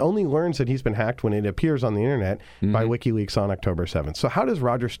learns that he's been hacked when it appears on the internet by WikiLeaks on October 7th. So how does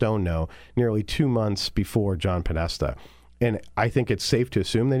Roger Stone know nearly 2 months before John Podesta? And I think it's safe to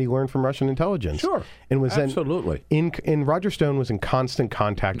assume that he learned from Russian intelligence. Sure, and was absolutely. And Roger Stone was in constant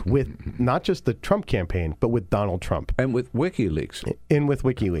contact with not just the Trump campaign, but with Donald Trump. And with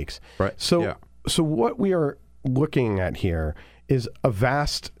WikiLeaks. Right. So what we are looking at here is a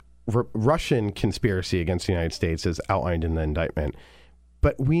vast... Russian conspiracy against the United States as outlined in the indictment.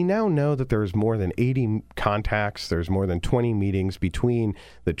 But we now know that there's more than 80 contacts, there's more than 20 meetings between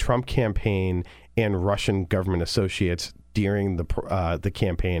the Trump campaign and Russian government associates during the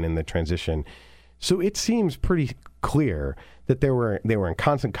campaign and the transition. So it seems pretty clear that they were in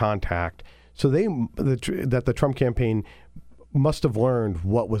constant contact. So that the Trump campaign must have learned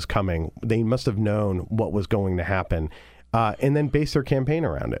what was coming. They must have known what was going to happen. And then base their campaign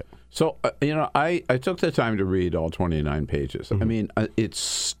around it. So, I took the time to read all 29 pages. I mean, it's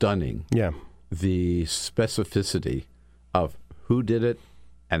stunning. Yeah. The specificity of who did it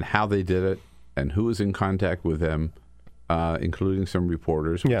and how they did it and who is in contact with them, including some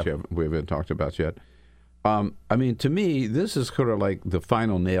reporters, which we haven't talked about yet. I mean, to me, this is sort of like the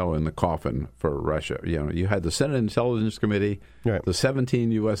final nail in the coffin for Russia. You had the Senate Intelligence Committee, the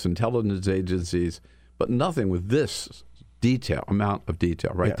 17 U.S. intelligence agencies, but nothing with this amount of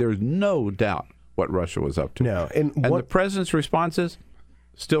detail, right? There's no doubt what Russia was up to. No, and the president's response is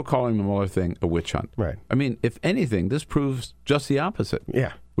still calling the Mueller thing a witch hunt. Right. I mean, if anything, this proves just the opposite.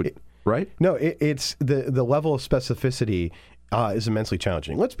 Yeah. Right? No, it's the level of specificity is immensely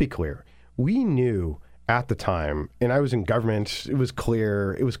challenging. Let's be clear. We knew at the time, and I was in government, it was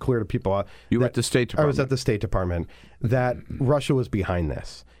clear to people. You were at the State Department. I was at the State Department, that Russia was behind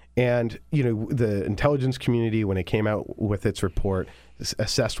this. And, the intelligence community, when it came out with its report,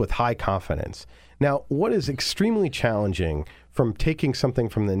 assessed with high confidence. Now, what is extremely challenging from taking something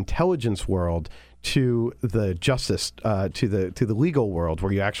from the intelligence world to the justice, to the legal world,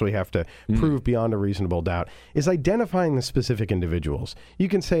 where you actually have to prove beyond a reasonable doubt, is identifying the specific individuals. You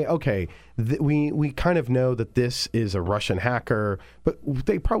can say, okay, we kind of know that this is a Russian hacker, but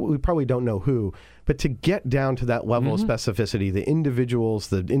we probably don't know who. But to get down to that level of specificity, the individuals,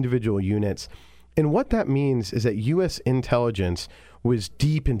 the individual units, and what that means is that U.S. intelligence was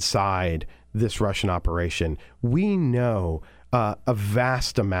deep inside this Russian operation. We know a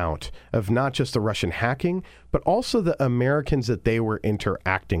vast amount of not just the Russian hacking, but also the Americans that they were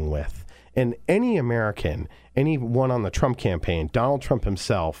interacting with. And any American, anyone on the Trump campaign, Donald Trump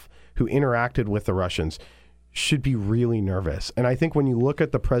himself, who interacted with the Russians, should be really nervous. And I think when you look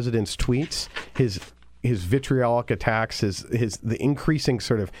at the president's tweets, his vitriolic attacks, the increasing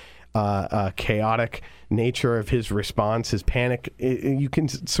sort of chaotic nature of his response, his panic, you can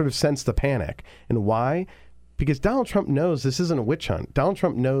sort of sense the panic. And why? Because Donald Trump knows this isn't a witch hunt. Donald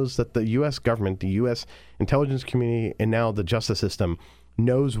Trump knows that the U.S. government, the U.S. intelligence community, and now the justice system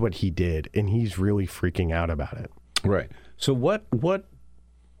knows what he did, and he's really freaking out about it. Right. So what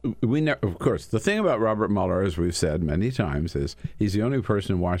we know, of course, the thing about Robert Mueller, as we've said many times, is he's the only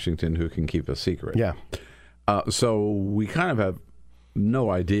person in Washington who can keep a secret. Yeah. So we kind of have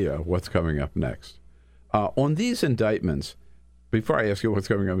no idea what's coming up next. On these indictments, before I ask you what's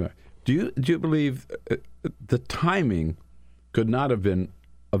coming up next, do you believe the timing could not have been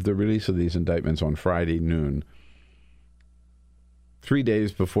of the release of these indictments on Friday noon, 3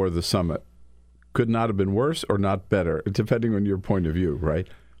 days before the summit, could not have been worse or not better, depending on your point of view, right?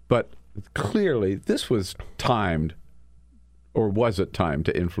 But clearly, this was timed, or was it timed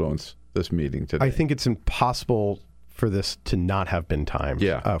to influence this meeting today? I think it's impossible for this to not have been timed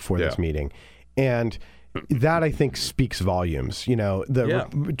for this meeting. And that, I think, speaks volumes.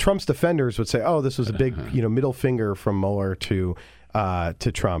 Trump's defenders would say, oh, this was a big middle finger from Mueller to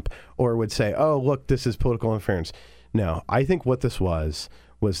Trump, or would say, oh, look, this is political interference. No, I think what this was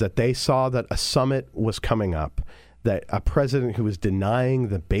that they saw that a summit was coming up, that a president who was denying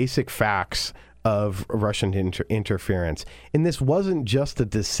the basic facts of Russian interference. And this wasn't just a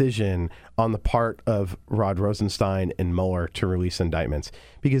decision on the part of Rod Rosenstein and Mueller to release indictments,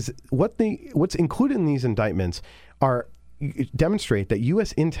 because what's included in these indictments demonstrate that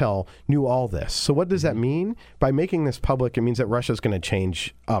U.S. intel knew all this. So what does that mean? By making this public, it means that Russia's going to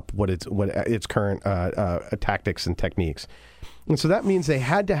change up what its current tactics and techniques. And so that means they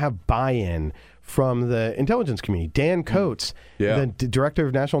had to have buy-in from the intelligence community. Dan Coates, the director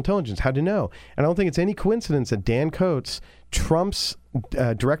of national intelligence, had to know. And I don't think it's any coincidence that Dan Coates, Trump's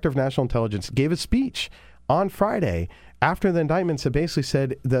director of national intelligence, gave a speech on Friday after the indictments that basically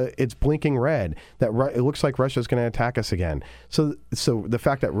said it's blinking red, that it looks like Russia's going to attack us again. So the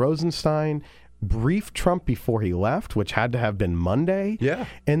fact that Rosenstein briefed Trump before he left, which had to have been Monday. Yeah.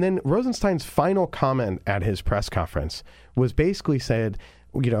 And then Rosenstein's final comment at his press conference was basically said,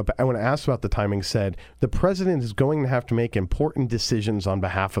 when asked about the timing, said, the president is going to have to make important decisions on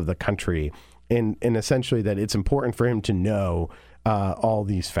behalf of the country, and essentially that it's important for him to know all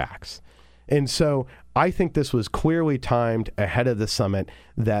these facts. And so I think this was clearly timed ahead of the summit,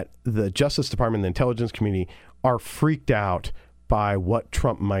 that the Justice Department and the intelligence community are freaked out by what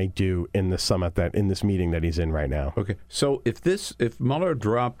Trump might do in the summit, in this meeting that he's in right now. Okay, so if Mueller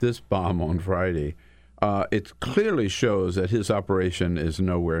dropped this bomb on Friday, it clearly shows that his operation is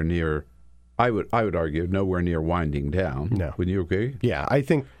nowhere near, I would argue, nowhere near winding down. No. Would you agree? Yeah, I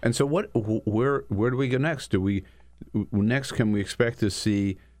think. And so where do we go next? Can we expect to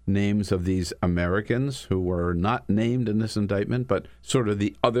see names of these Americans who were not named in this indictment, but sort of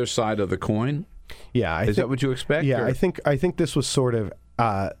the other side of the coin? Yeah, is that what you expect? Yeah, or? I think this was sort of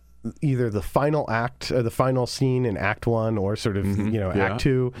either the final act, the final scene in Act 1 or sort of, Act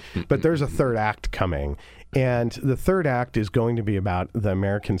 2. But there's a third act coming. And the third act is going to be about the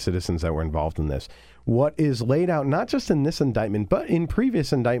American citizens that were involved in this. What is laid out, not just in this indictment, but in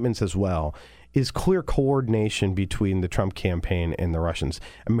previous indictments as well, is clear coordination between the Trump campaign and the Russians.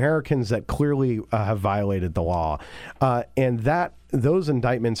 Americans that clearly have violated the law. And those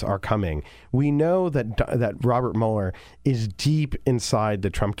indictments are coming. We know that Robert Mueller is deep inside the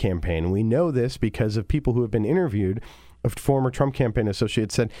Trump campaign. We know this because of people who have been interviewed. A former Trump campaign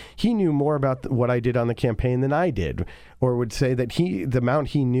associate said he knew more about what I did on the campaign than I did, or would say that the amount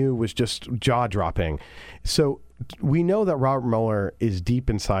he knew was just jaw-dropping. So we know that Robert Mueller is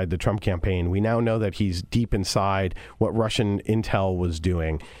deep inside the Trump campaign. We now know that he's deep inside what Russian intel was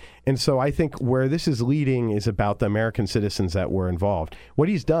doing. And so I think where this is leading is about the American citizens that were involved. What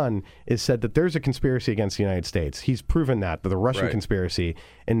he's done is said that there's a conspiracy against the United States. He's proven that, the Russian conspiracy.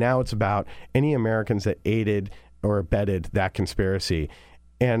 And now it's about any Americans that aided or abetted that conspiracy.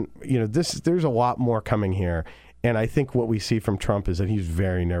 And, there's a lot more coming here. And I think what we see from Trump is that he's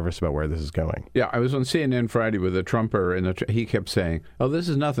very nervous about where this is going. Yeah, I was on CNN Friday with a Trumper, and he kept saying, oh, this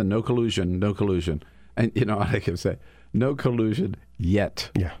is nothing, no collusion, no collusion. And, I kept saying, no collusion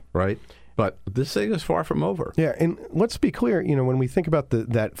yet. Yeah. Right? But this thing is far from over. Yeah, and let's be clear, when we think about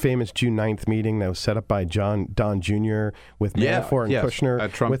that famous June 9th meeting that was set up by Don Jr. with Manafort and Kushner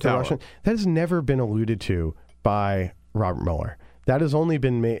at Trump with Tower. the Russian, that has never been alluded to by Robert Mueller. That has only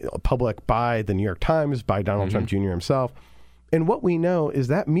been made public by the New York Times, by Donald Trump Jr. himself. And what we know is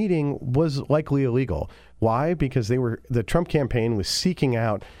that meeting was likely illegal. Why? Because the Trump campaign was seeking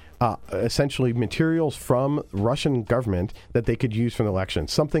out essentially materials from Russian government that they could use for an election,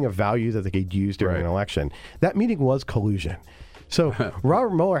 something of value that they could use during an election. That meeting was collusion. So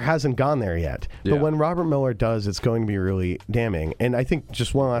Robert Mueller hasn't gone there yet. But when Robert Mueller does, it's going to be really damning. And I think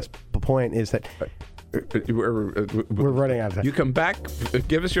just one last point is that we're running out of time. You come back,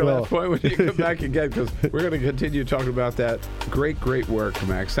 give us your last point when you come back again, because we're going to continue talking about that. Great work,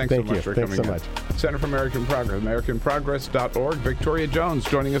 Max. Thanks so much for coming in. Thanks so much. Center for American Progress, AmericanProgress.org. Victoria Jones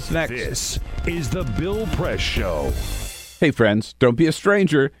joining us next. This is the Bill Press Show. Hey, friends, don't be a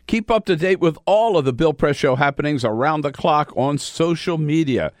stranger. Keep up to date with all of the Bill Press Show happenings around the clock on social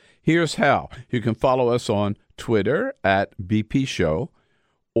media. Here's how. You can follow us on Twitter at BP Show,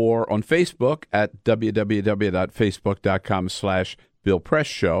 or on Facebook at www.facebook.com/Bill Press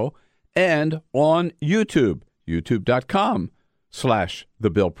Show, and on YouTube, youtube.com/The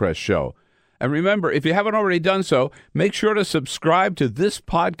Bill Press Show. And remember, if you haven't already done so, make sure to subscribe to this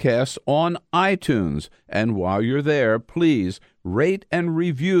podcast on iTunes. And while you're there, please rate and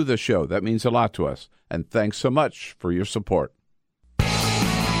review the show. That means a lot to us. And thanks so much for your support.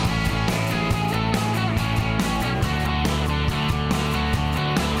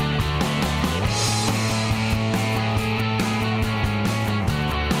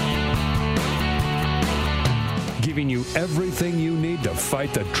 Giving you everything you need to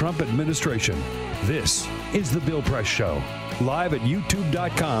fight the Trump administration. This is The Bill Press Show. Live at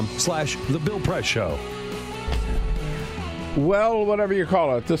youtube.com/The Bill Press Show. Well, whatever you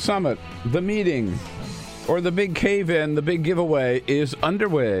call it, the summit, the meeting, or the big cave-in, the big giveaway is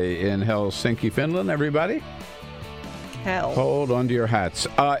underway in Helsinki, Finland, everybody. Hell. Hold on to your hats.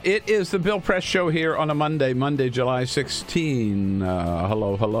 It is the Bill Press Show here on a Monday, July 16.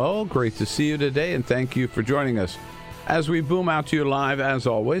 Hello. Great to see you today, and thank you for joining us as we boom out to you live, as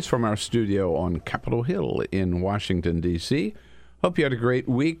always, from our studio on Capitol Hill in Washington, D.C. Hope you had a great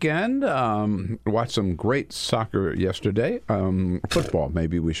weekend. Watched some great soccer yesterday. Football,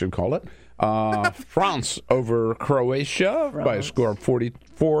 maybe we should call it. France over Croatia by a score of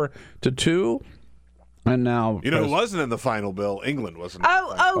 44-2. And now, who wasn't in the final, Bill? England wasn't.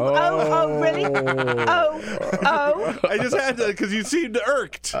 Oh, really? Oh. I just had to, because you seemed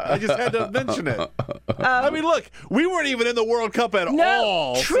irked. I just had to mention it. I mean, look, we weren't even in the World Cup at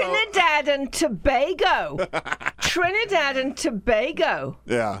all. Trinidad and Tobago. Trinidad and Tobago.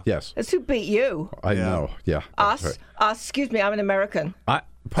 Yeah. Yes. That's who beat you. I know. Yeah. Us. Excuse me. I'm an American.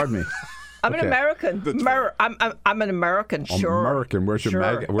 Pardon me. I'm an American. I'm an American. Sure. American.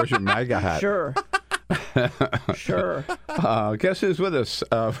 Where's your MAGA hat? Sure. Sure. Guess who's with us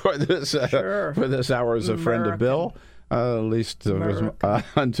for this hour is a friend of Bill. At least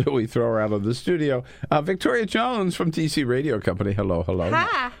until we throw her out of the studio. Victoria Jones from DC Radio Company. Hello.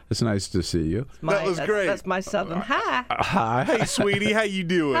 Hi. It's nice to see you. That was great. That's my southern hi. Hi. Hey, sweetie, how you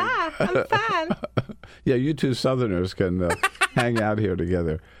doing? Hi, I'm fine. Yeah, you two Southerners can hang out here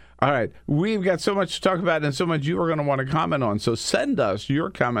together. All right. We've got so much to talk about and so much you are going to want to comment on. So send us your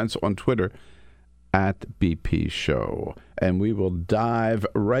comments on Twitter @BP Show. And we will dive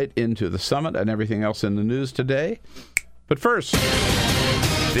right into the summit and everything else in the news today. But first,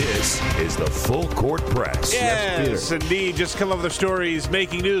 this is the Full Court Press. Yes, indeed. Just come over the stories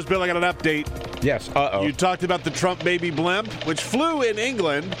making news. Bill, I got an update. Yes. You talked about the Trump baby blimp, which flew in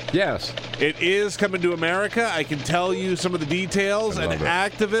England. Yes. It is coming to America. I can tell you some of the details. An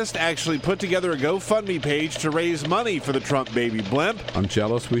activist actually put together a GoFundMe page to raise money for the Trump baby blimp. I'm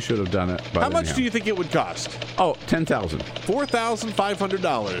jealous. We should have done it. How much do you think it would cost? Oh, $10,000.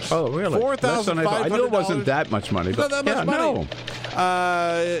 $4,500. Oh, really? $4,500. I knew it wasn't that much money. Not that much money. No.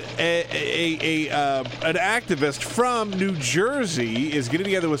 An activist from New Jersey is getting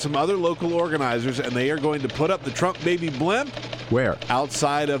together with some other local organizers, and they are going to put up the Trump baby blimp. Where?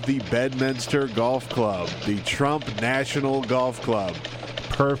 Outside of the Bedminster Golf Club, the Trump National Golf Club.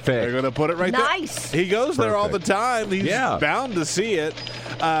 Perfect. They're going to put it right there. Nice. He goes there all the time. He's bound to see it.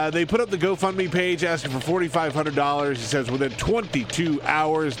 They put up the GoFundMe page asking for $4,500. He says within 22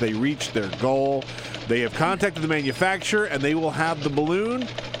 hours they reached their goal. They have contacted the manufacturer, and they will have the balloon,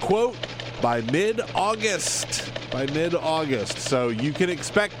 quote, by mid-August. By mid-August. So you can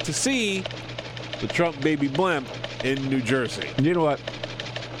expect to see the Trump baby blimp in New Jersey. You know what?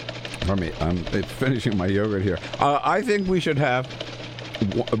 For me, I'm finishing my yogurt here. I think we should have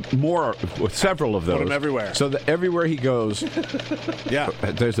several of those. Put them everywhere. So that everywhere he goes,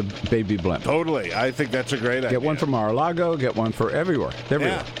 there's a baby blimp. Totally. I think that's a great idea. Get one for Mar-a-Lago, get one for everywhere.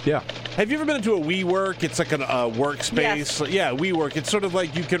 Yeah. Have you ever been into a WeWork? It's like a workspace. Yes. Yeah, WeWork. It's sort of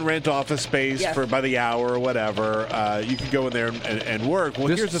like you can rent office space for by the hour or whatever. You can go in there and work. Well,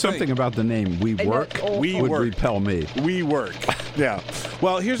 here's the something thing. about the name WeWork would repel me. WeWork. Yeah.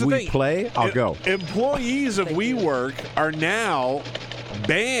 Well, here's the thing. We play, I'll go. Employees of WeWork are now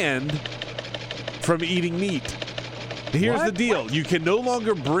banned from eating meat. Here's the deal. You can no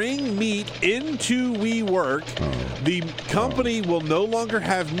longer bring meat into WeWork. The company will no longer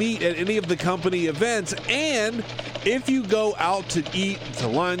have meat at any of the company events. And if you go out to eat to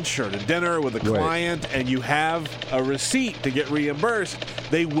lunch or to dinner with a client and you have a receipt to get reimbursed,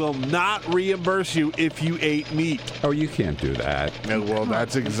 they will not reimburse you if you ate meat. Oh, you can't do that. Well,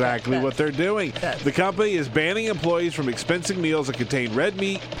 that's exactly what they're doing. The company is banning employees from expensing meals that contain red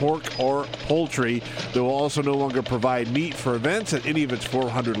meat, pork, or poultry. They will also no longer provide meat for events at any of its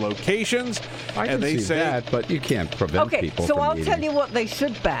 400 locations. I can see that, but you can't prevent people from I'll eating. tell you what they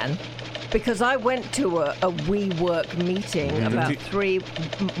should ban. Because I went to a WeWork meeting about 3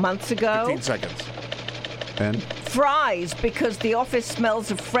 months ago. 15 seconds. And? Fries, because the office smells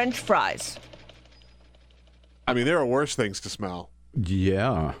of French fries. I mean, there are worse things to smell.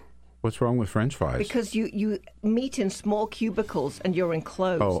 Yeah. What's wrong with French fries? Because you meet in small cubicles and you're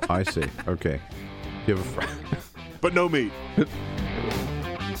enclosed. Oh, I see. Okay. You have a fry. But no meat.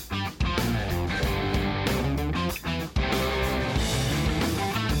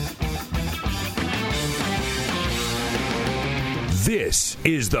 This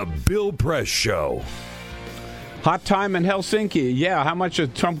is the Bill Press Show. Hot time in Helsinki. Yeah, how much is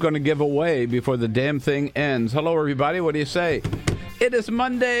Trump going to give away before the damn thing ends? Hello, everybody. What do you say? It is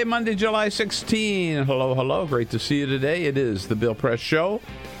Monday, July 16. Hello. Great to see you today. It is the Bill Press Show.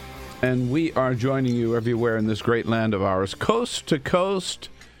 And we are joining you everywhere in this great land of ours, coast to coast.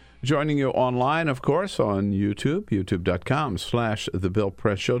 Joining you online, of course, on YouTube, youtube.com/The Bill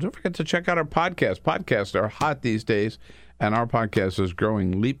Press Show. Don't forget to check out our podcast. Podcasts are hot these days, and our podcast is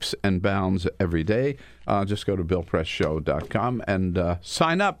growing leaps and bounds every day. Just go to BillPressShow.com and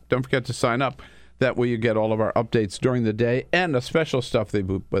sign up. Don't forget to sign up. That way you get all of our updates during the day and the special stuff that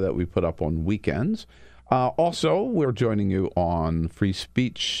we put up on weekends. Also, we're joining you on Free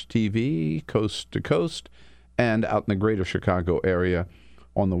Speech TV, coast to coast, and out in the greater Chicago area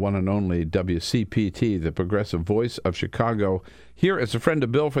on the one and only WCPT, the progressive voice of Chicago. Here is a friend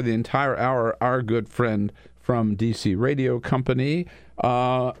of Bill for the entire hour, our good friend from DC Radio Company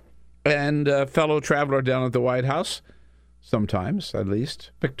and a fellow traveler down at the White House, sometimes at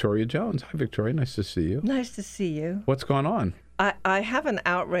least, Victoria Jones. Hi, Victoria. Nice to see you. Nice to see you. What's going on? I have an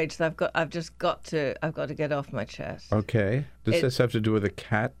outrage that I've got to get off my chest. Okay. Does this have to do with a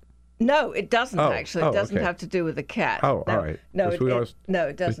cat? No, it doesn't actually. It doesn't have to do with the cat. Oh, all right. No, it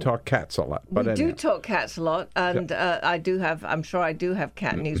doesn't. We talk cats a lot. But we do talk cats a lot, and I'm sure I do have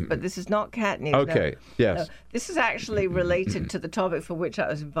cat news, but this is not cat news. Okay, yes. No. This is actually related to the topic for which I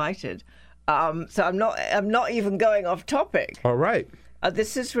was invited. So I'm not even going off topic. All right.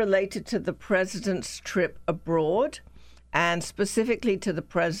 This is related to the president's trip abroad, and specifically to the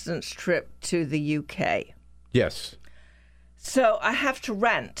president's trip to the UK. Yes. So I have to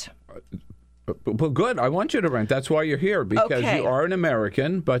rant. Well, good. I want you to rant. That's why you're here, because you are an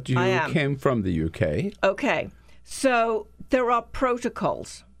American, but you came from the UK. Okay. So there are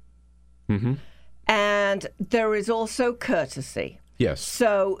protocols. Mm-hmm. And there is also courtesy. Yes.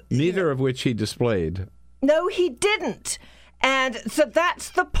 So neither of which he displayed. No, he didn't. And so that's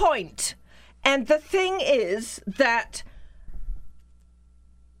the point. And the thing is that...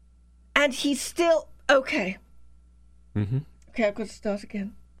 And he's still... Okay. Mm-hmm. Okay, I've got to start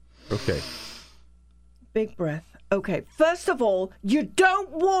again. Okay. Big breath. Okay, first of all, you don't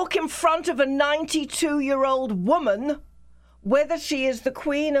walk in front of a 92-year-old woman, whether she is the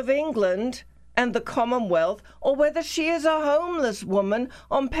Queen of England and the Commonwealth, or whether she is a homeless woman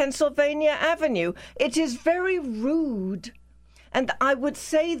on Pennsylvania Avenue. It is very rude. And I would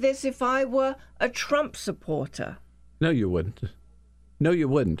say this if I were a Trump supporter. No, you wouldn't. No, you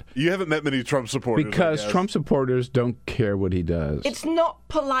wouldn't. You haven't met many Trump supporters. Because Trump supporters don't care what he does. It's not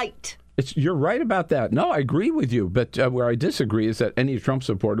polite. You're right about that. No, I agree with you. But where I disagree is that any Trump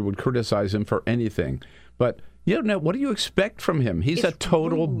supporter would criticize him for anything. But you know, what do you expect from him? He's a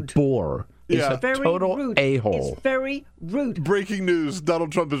total bore. He's a total a-hole. It's very rude. Breaking news,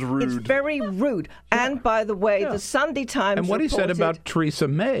 Donald Trump is rude. It's very rude. And by the way, the Sunday Times and what he said about Theresa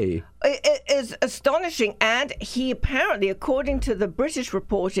May is astonishing. And he apparently, according to the British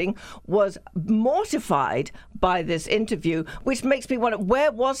reporting, was mortified by this interview, which makes me wonder,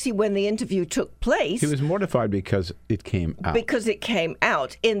 where was he when the interview took place? He was mortified because it came out. Because it came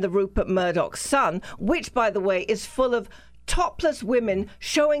out in the Rupert Murdoch Sun, which, by the way, is full of topless women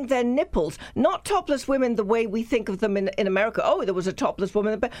showing their nipples. Not topless women the way we think of them in America. Oh, there was a topless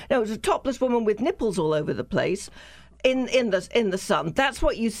woman. No, it was a topless woman with nipples all over the place in the Sun. That's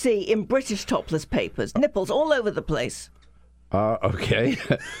what you see in British topless papers. Nipples all over the place. Okay.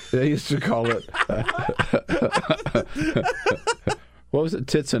 They used to call it... What was it?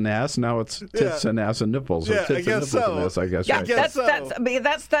 Tits and ass? Now it's tits and ass and nipples. Or tits and nipples and ass, I guess. Yeah,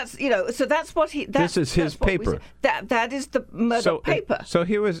 right. that's you know. So that's what he. This is his paper. That is the Murdoch paper. So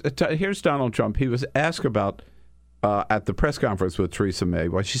here's Donald Trump. He was asked about at the press conference with Theresa May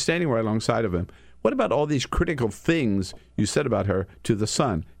while she's standing right alongside of him. What about all these critical things you said about her to the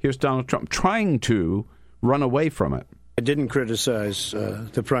Sun? Here's Donald Trump trying to run away from it. I didn't criticize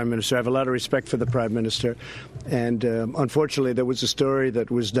the Prime Minister. I have a lot of respect for the Prime Minister. And unfortunately, there was a story that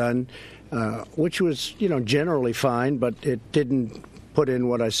was done, which was, generally fine, but it didn't put in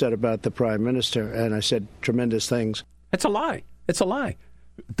what I said about the Prime Minister. And I said tremendous things. It's a lie. It's a lie.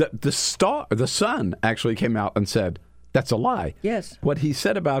 The Sun actually came out and said, that's a lie. Yes. What he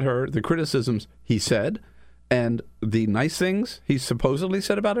said about her, the criticisms he said, and the nice things he supposedly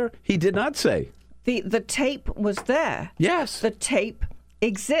said about her, he did not say. The tape was there. Yes. The tape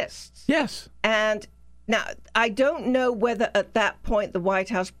exists. Yes. And now, I don't know whether at that point the White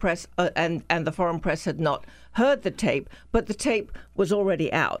House press and the foreign press had not heard the tape, but the tape was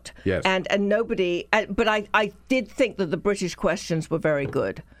already out. Yes. And nobody... But I did think that the British questions were very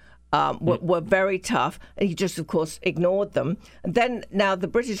good. Were very tough. And he just, of course, ignored them. And then, now, the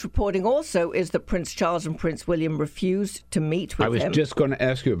British reporting also is that Prince Charles and Prince William refused to meet with him. I was just going to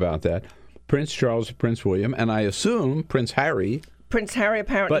ask you about that. Prince Charles, Prince William, and I assume Prince Harry. Prince Harry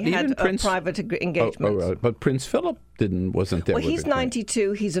apparently had private engagements. But Prince Philip wasn't there. Well, he's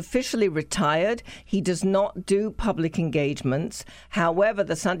 92. He's officially retired. He does not do public engagements. However,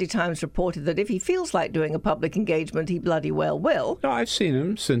 the Sunday Times reported that if he feels like doing a public engagement, he bloody well will. No, I've seen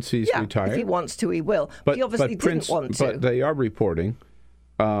him since he's retired. If he wants to, he will. But he obviously didn't want to. But they are reporting,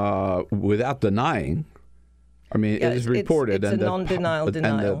 without denying. I mean, it is reported, it's a non-denial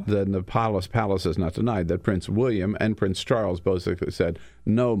denial. And the palace has not denied that Prince William and Prince Charles both said,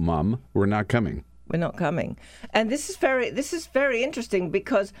 "No, Mum, we're not coming. We're not coming." And this is very interesting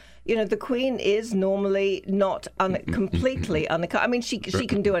because the Queen is normally not completely unaccustomed. I mean, she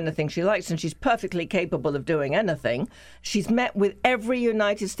can do anything she likes, and she's perfectly capable of doing anything. She's met with every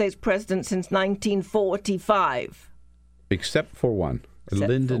United States president since 1945, except for one,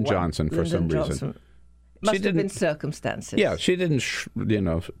 Lyndon Johnson, for some reason. Must have been circumstances. Yeah, she didn't,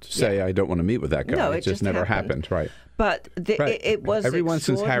 say, I don't want to meet with that guy. No, it just never happened, right? But it was everyone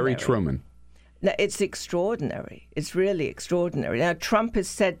since Harry Truman. No, it's extraordinary. It's really extraordinary. Now, Trump is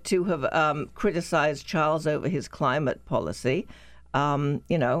said to have criticized Charles over his climate policy,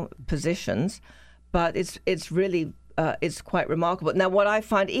 positions, but it's really it's quite remarkable. Now, what I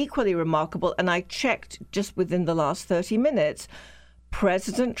find equally remarkable, and I checked just within the last 30 minutes,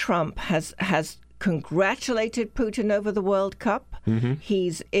 President Trump has congratulated Putin over the World Cup. Mm-hmm.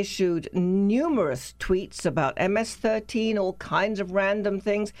 He's issued numerous tweets about MS-13, all kinds of random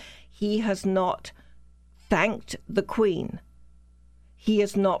things. He has not thanked the Queen. He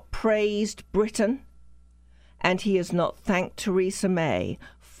has not praised Britain, and he has not thanked Theresa May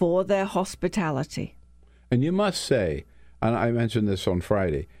for their hospitality. And you must say, and I mentioned this on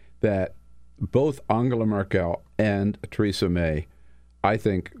Friday, that both Angela Merkel and Theresa May, I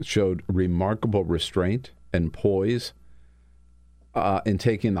think, showed remarkable restraint and poise in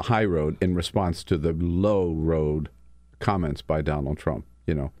taking the high road in response to the low road comments by Donald Trump.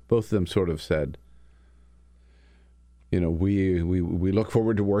 Both of them sort of said, we look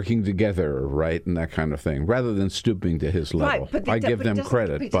forward to working together, right, and that kind of thing, rather than stooping to his level. Right, but I give them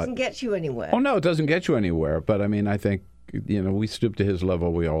credit, but it doesn't get you anywhere. Oh no, it doesn't get you anywhere. But I mean, I think we stoop to his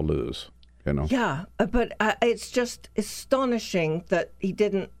level, we all lose. Yeah, but it's just astonishing that he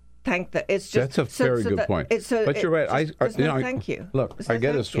didn't thank that. It's just that's a very good point. But you're right. Thank you. Look, I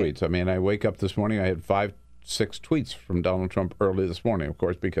get his tweets. I mean, I wake up this morning, I had 5-6 tweets from Donald Trump early this morning, of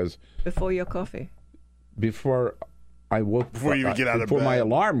course, because before your coffee, before I woke, before you get out of bed, before my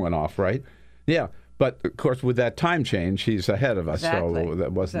alarm went off, right? Yeah, but of course, with that time change, he's ahead of us, so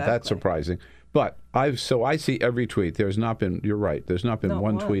that wasn't that surprising. But I see every tweet. There's not been. You're right. There's not been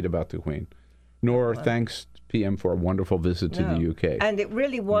one tweet about the Queen, nor thanks PM for a wonderful visit to the UK. And it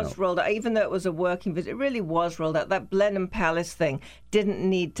really was rolled out, even though it was a working visit. It really was rolled out. That Blenheim Palace thing didn't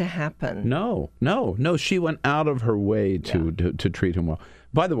need to happen. No. She went out of her way to treat him well.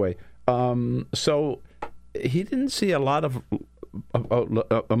 By the way, so he didn't see a lot of.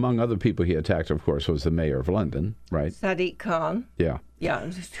 Among other people he attacked, of course, was the mayor of London, right? Sadiq Khan. Yeah. Yeah, it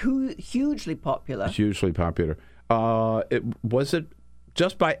was hugely popular. Hugely popular. Was it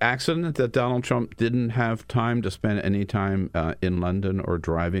just by accident that Donald Trump didn't have time to spend any time in London or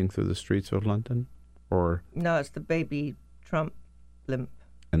driving through the streets of London? Or no, it's the baby Trump blimp.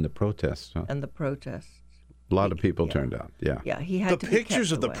 And the protests. Huh? And the protests. A lot of people turned out, yeah. Yeah, he had the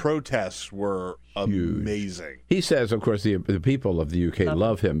pictures of the protests were huge. Amazing. He says, of course, the people of the UK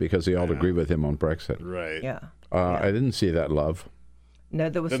love him because they all agree with him on Brexit. Right. Yeah. I didn't see that love. No,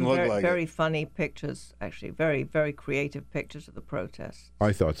 there were some very funny pictures, actually, very, very creative pictures of the protests.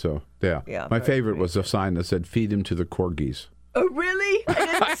 I thought so, yeah. My favorite was a sign that said, "Feed him to the corgis." Oh, really? I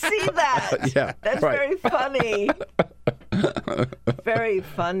didn't see that. Yeah, that's very funny. Very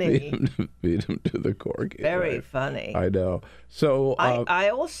funny. Feed him to the corgis. Very funny. I know. So I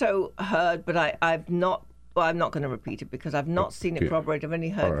also heard, but I've not. Well, I'm not going to repeat it because I've not seen it corroborated. I've only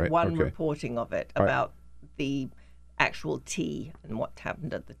heard one reporting of it about the actual tea and what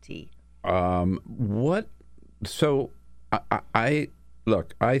happened at the tea. What? So I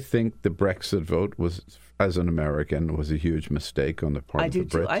think the Brexit vote was, as an American, was a huge mistake on the part of the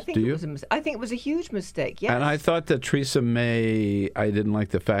Brits. I think I think it was a huge mistake. Yes. And I thought that Theresa May, I didn't like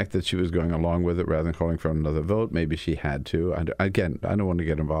the fact that she was going along with it rather than calling for another vote. Maybe she had to. I don't want to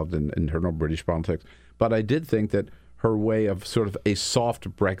get involved in internal British politics, but I did think that her way of sort of a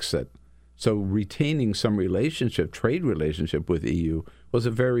soft Brexit, so retaining some trade relationship with EU, was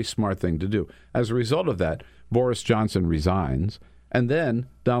a very smart thing to do. As a result of that, Boris Johnson resigns, and then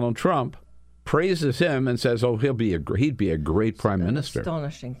Donald Trump praises him and says, "Oh, he'd be a great prime minister."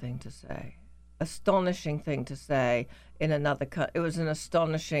 Astonishing thing to say. Astonishing thing to say in another country. It was an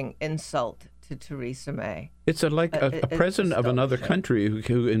astonishing insult to Theresa May. It's like a president of another country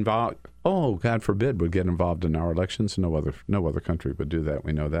who involved, oh, God forbid, would get involved in our elections. No other country would do that.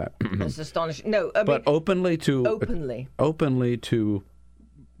 We know that. It's astonishing. No, but openly to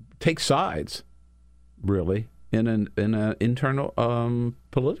take sides, really, in an internal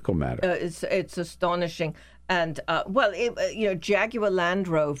political matter. It's astonishing. And, Jaguar Land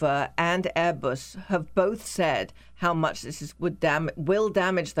Rover and Airbus have both said how much this will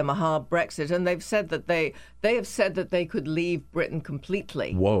damage them a hard Brexit. And they've said that they have said that they could leave Britain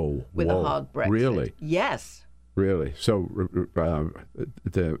completely with a hard Brexit. Really? Yes. Really? So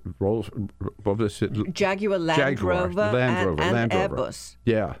the Rolls, what was it? Jaguar Land Rover and Airbus.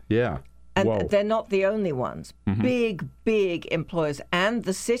 Yeah. And they're not the only ones. Mm-hmm. Big employers. And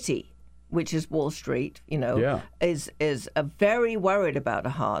the city, which is Wall Street, is very worried about a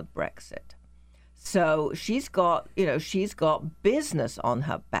hard Brexit. So she's got business on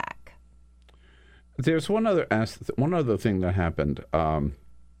her back. There's one other thing that happened.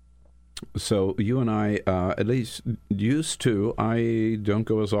 So you and I, at least used to, I don't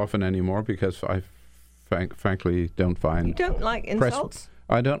go as often anymore because I frankly don't find... You don't like insults?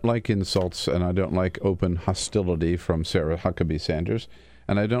 I don't like insults, and I don't like open hostility from Sarah Huckabee Sanders.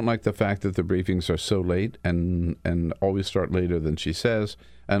 And I don't like the fact that the briefings are so late and always start later than she says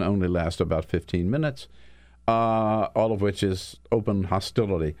and only last about 15 minutes, all of which is open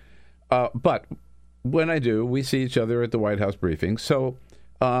hostility. But when I do, we see each other at the White House briefing. So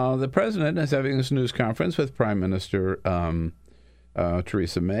the president is having this news conference with Prime Minister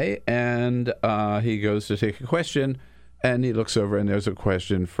Theresa May, and he goes to take a question, and he looks over, and there's a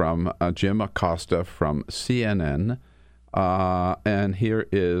question from Jim Acosta from CNN, and here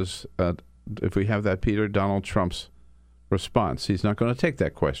is, if we have that, Peter, Donald Trump's response. He's not going to take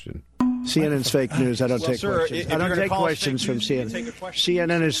that question. CNN's fake news. I don't take questions. I don't take questions from CNN.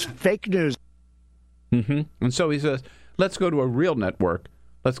 CNN is fake news. Mm-hmm. And so he says, let's go to a real network.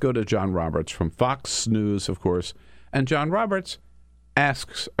 Let's go to John Roberts from Fox News, of course. And John Roberts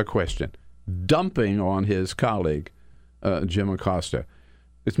asks a question, dumping on his colleague, Jim Acosta.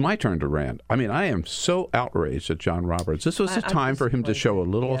 It's my turn to rant. I mean, I am so outraged at John Roberts. This was a time for him to show a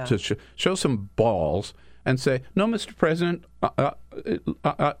little, to show some balls and say, no, Mr. President, I'll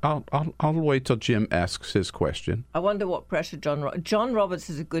wait till Jim asks his question. I wonder what pressure John Roberts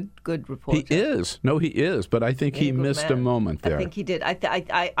is a good reporter. He is. No, he is. But I think he missed a moment there. I think he did.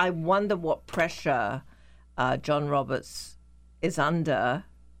 I wonder what pressure John Roberts is under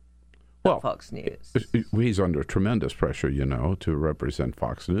at Fox News. He's under tremendous pressure, to represent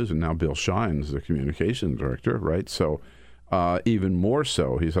Fox News. And now Bill Shine's the communications director, right? So even more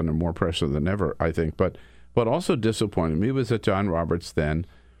so, he's under more pressure than ever, I think. But what also disappointed me was that John Roberts then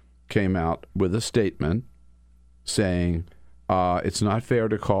came out with a statement saying it's not fair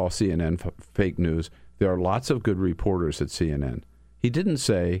to call CNN fake news. There are lots of good reporters at CNN. He didn't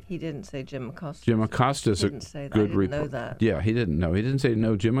say Jim Acosta. Jim Acosta's a good reporter. Yeah, he didn't know. He didn't say,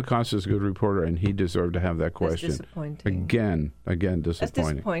 no, Jim Acosta's a good reporter, and he deserved to have that question. That's disappointing. Again, disappointing. That's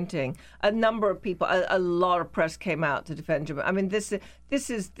disappointing. A number of people, a lot of press came out to defend Jim. I mean, this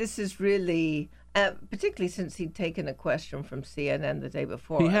is really, particularly since he'd taken a question from CNN the day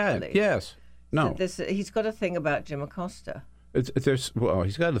before. He had, yes. No. So he's got a thing about Jim Acosta. He's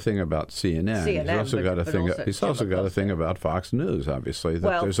got a thing about CNN. He's also got a thing about Fox News, obviously,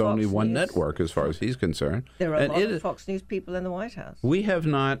 that there's only one network as far as he's concerned. There are a lot of Fox News people in the White House. We have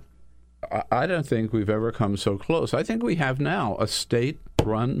not, I don't think we've ever come so close. I think we have now a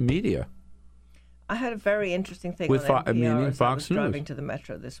state-run media. I had a very interesting thing with NPR as I was driving to the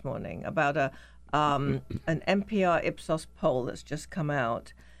Metro this morning about an NPR Ipsos poll that's just come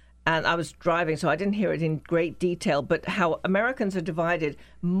out. And I was driving, so I didn't hear it in great detail, but how Americans are divided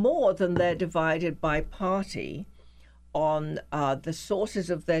more than they're divided by party on the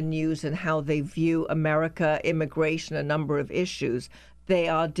sources of their news and how they view America, immigration, a number of issues. They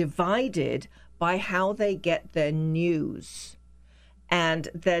are divided by how they get their news. And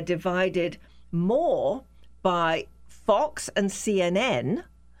they're divided more by Fox and CNN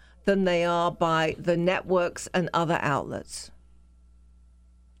than they are by the networks and other outlets.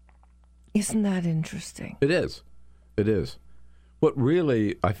 Isn't that interesting? It is. It is. What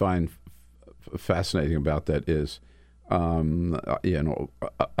really I find fascinating about that is,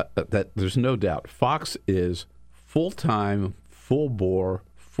 that there's no doubt Fox is full-time, full-bore,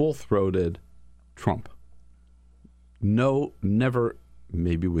 full-throated Trump. No, never,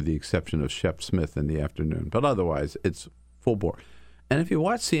 maybe with the exception of Shep Smith in the afternoon, but otherwise it's full-bore. And if you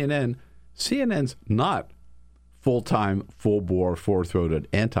watch CNN, CNN's not full-time, full-bore, full-throated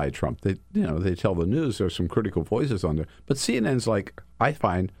anti-Trump. They tell the news. There's some critical voices on there, but CNN's I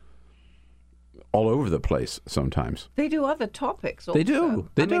find, all over the place sometimes. They do other topics also. They do.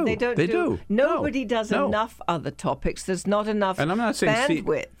 They do. Nobody does enough other topics. There's not enough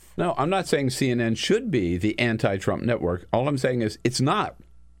bandwidth. I'm not saying CNN should be the anti-Trump network. All I'm saying is it's not.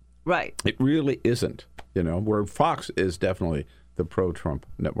 Right. It really isn't. Where Fox is definitely the pro-Trump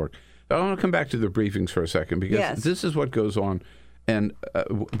network. I want to come back to the briefings for a second because this is what goes on, and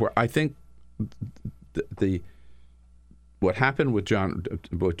where I think what happened with John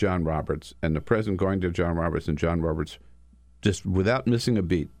Roberts and the president going to John Roberts and John Roberts just without missing a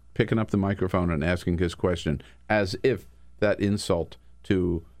beat picking up the microphone and asking his question as if that insult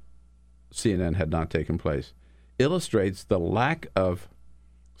to CNN had not taken place illustrates the lack of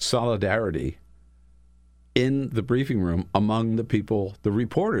solidarity in the briefing room among the people, the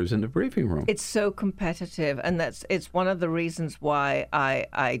reporters in the briefing room. It's so competitive, and it's one of the reasons why I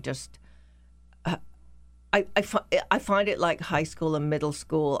find it like high school and middle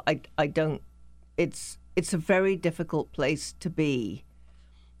school. It's a very difficult place to be.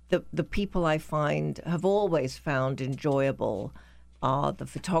 The people I find have always found enjoyable are the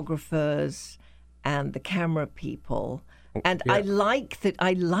photographers and the camera people. And I like the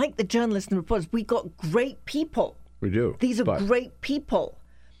journalists and reporters. We got great people. We do. These are great people.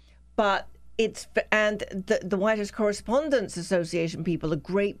 But the White House Correspondents Association people are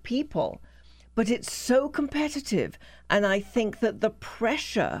great people. But it's so competitive. And I think that the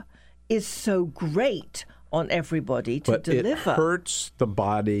pressure is so great on everybody to deliver. It hurts the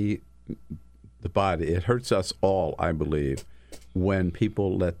body. It hurts us all, I believe, when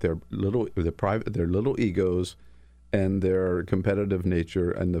people let their little egos and their competitive nature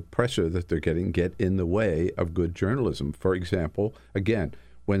and the pressure that they're getting get in the way of good journalism. For example, again,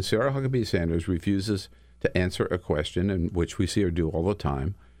 when Sarah Huckabee Sanders refuses to answer a question, in which we see her do all the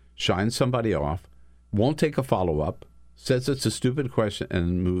time, shines somebody off, won't take a follow-up, says it's a stupid question,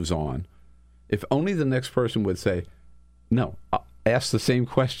 and moves on. If only the next person would say, no, ask the same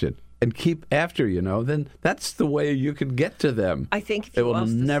question and keep after, then that's the way you can get to them. I think if it you will ask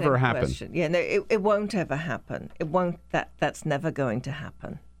the never same happen. Question, no, it won't ever happen. It won't. That's never going to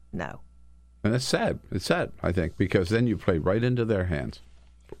happen. No. And it's sad. It's sad, I think, because then you play right into their hands.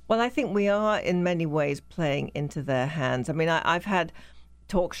 Well, I think we are in many ways playing into their hands. I mean, I've had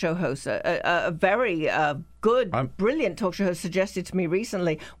talk show hosts, a very good, brilliant talk show host suggested to me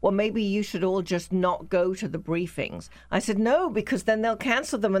recently, well, maybe you should all just not go to the briefings. I said, no, because then they'll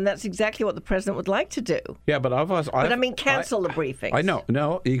cancel them, and that's exactly what the president would like to do. Yeah, but cancel the briefings. I know,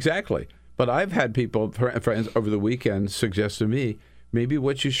 no, exactly. But I've had people, friends over the weekend, suggest to me, maybe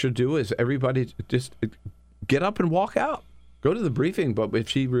what you should do is everybody just get up and walk out. Go to the briefing, but if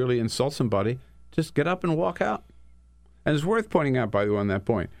she really insults somebody, just get up and walk out. And it's worth pointing out, by the way, on that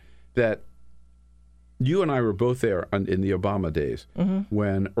point, that you and I were both there in the Obama days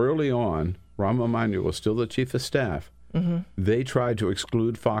when early on, Rahm Emanuel was still the chief of staff. They tried to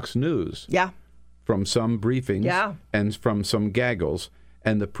exclude Fox News from some briefings and from some gaggles.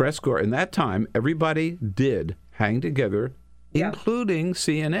 And the press corps, in that time, everybody did hang together, including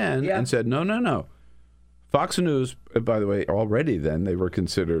CNN, and said, no. Fox News, by the way, already then, they were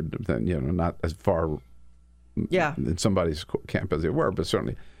considered, not as far in somebody's camp as they were, but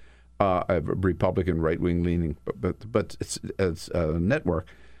certainly a Republican right-wing leaning. But it's a network.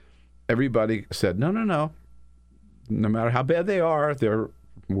 Everybody said, no. No matter how bad they are,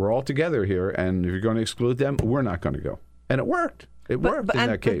 we're all together here, and if you're going to exclude them, we're not going to go. And it worked. It worked in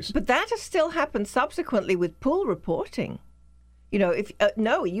that case. But that has still happened subsequently with pool reporting. If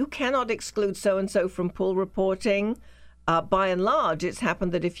no, you cannot exclude so-and-so from pool reporting. By and large, it's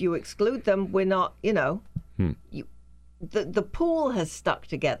happened that if you exclude them, we're not, the pool has stuck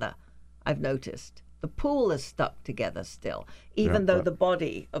together, I've noticed. The pool has stuck together still, even though the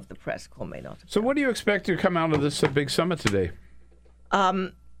body of the press corps may not have. So what do you expect to come out of this big summit today?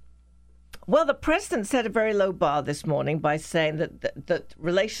 Well, the president set a very low bar this morning by saying that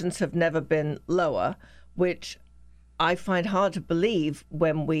relations have never been lower, which I find hard to believe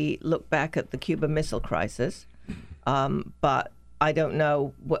when we look back at the Cuban Missile Crisis. But I don't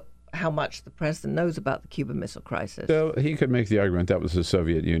know how much the president knows about the Cuban Missile Crisis. So he could make the argument that was the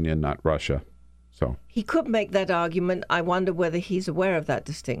Soviet Union, not Russia. So he could make that argument. I wonder whether he's aware of that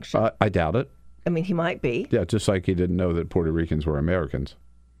distinction. I doubt it. I mean, he might be. Yeah, just like he didn't know that Puerto Ricans were Americans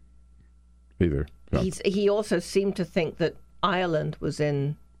either. So. He also seemed to think that Ireland was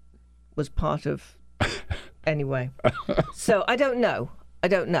part of... Anyway. So I don't know.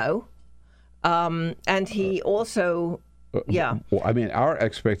 And he also, Well, I mean, our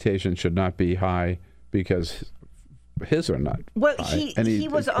expectations should not be high because his are not. Well, high. he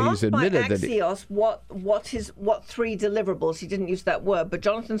was asked by Axios what three deliverables. He didn't use that word, but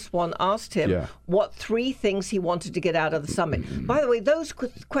Jonathan Swan asked him what three things he wanted to get out of the summit. By the way, those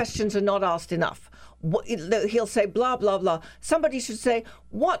questions are not asked enough. He'll say blah blah blah. Somebody should say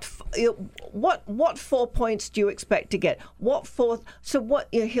what 4 points do you expect to get? What four? So what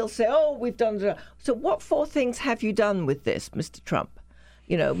he'll say? Oh, we've done. So what 4 things have you done with this, Mr. Trump?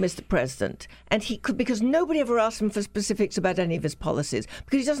 Mr. President, and he could, because nobody ever asked him for specifics about any of his policies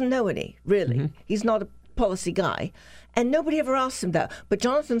because he doesn't know any really. He's not a policy guy. And nobody ever asked him that. But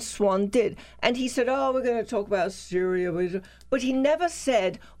Jonathan Swan did. And he said, oh, we're going to talk about Syria. But he never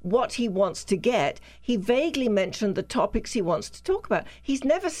said what he wants to get. He vaguely mentioned the topics he wants to talk about. He's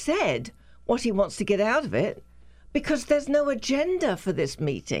never said what he wants to get out of it because there's no agenda for this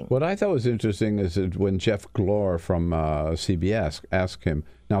meeting. What I thought was interesting is that when Jeff Glor from CBS asked him,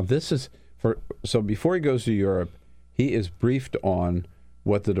 now this is so before he goes to Europe, he is briefed on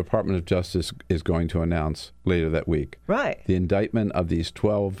what the Department of Justice is going to announce later that week. Right. The indictment of these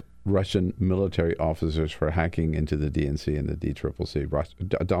 12 Russian military officers for hacking into the DNC and the DCCC.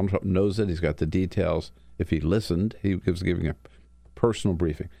 Donald Trump knows it. He's got the details. If he listened, he was giving a personal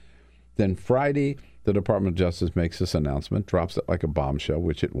briefing. Then Friday, the Department of Justice makes this announcement, drops it like a bombshell,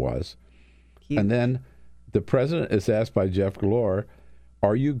 which it was. Huge. And then the president is asked by Jeff Glor,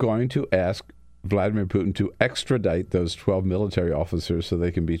 are you going to ask Vladimir Putin to extradite those 12 military officers so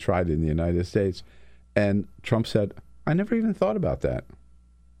they can be tried in the United States? And Trump said, I never even thought about that.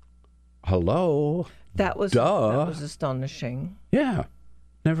 Hello? That was astonishing. Yeah.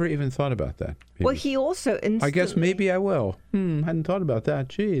 Never even thought about that. Maybe. Well, he also instantly... I guess maybe I will. Hadn't thought about that.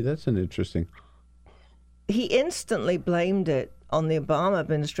 Gee, that's an interesting... He instantly blamed it on the Obama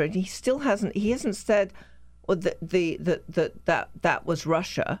administration. He still hasn't... He hasn't said that was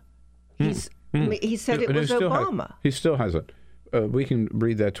Russia. He said it was Obama. He still hasn't. We can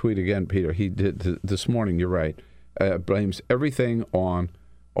read that tweet again, Peter. He did this morning, you're right. Blames everything on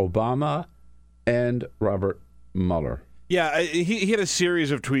Obama and Robert Mueller. Yeah, he had a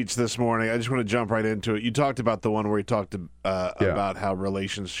series of tweets this morning. I just want to jump right into it. You talked about the one where he talked about how the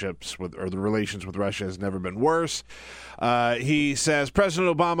relations with Russia has never been worse. He says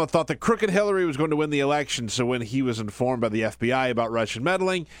President Obama thought that crooked Hillary was going to win the election, so when he was informed by the FBI about Russian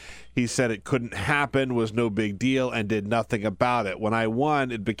meddling, he said it couldn't happen, was no big deal, and did nothing about it. When I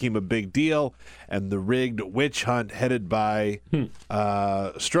won, it became a big deal, and the rigged witch hunt headed by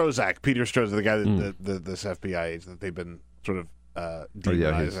Strozak, Peter Strozak, the guy that this FBI agent that they've been sort of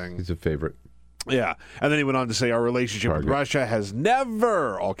demonizing. He's a favorite. Yeah. And then he went on to say our relationship with Russia has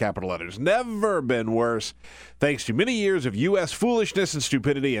never, all capital letters, never been worse, thanks to many years of U.S. foolishness and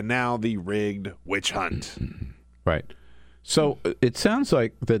stupidity, and now the rigged witch hunt. Right. So it sounds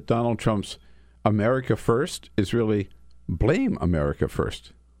like that Donald Trump's America First is really blame America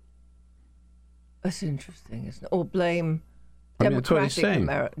First. That's interesting, isn't it? Or blame Democrats in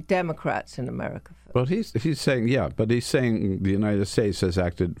America First. Well, he's saying, but he's saying the United States has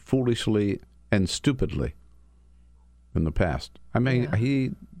acted foolishly and stupidly in the past. I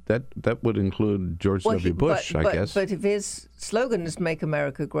mean, that would include George W. Bush, I guess. But if his slogan is "Make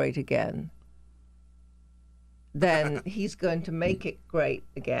America Great Again," then he's going to make it great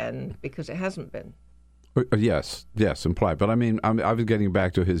again because it hasn't been. Yes, implied. But I mean, I was getting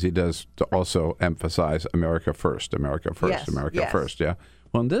back to he does to also emphasize America First, America First, America First, yeah?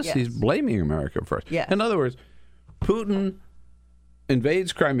 Well, in this, he's blaming America First. Yes. In other words, Putin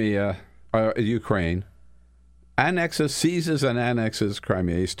invades Crimea, Ukraine, seizes and annexes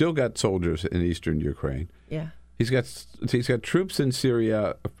Crimea. He's still got soldiers in eastern Ukraine. Yeah. He's got troops in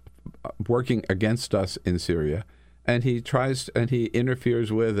Syria working against us in Syria. And he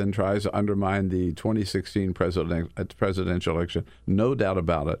interferes with and tries to undermine the 2016 presidential election. No doubt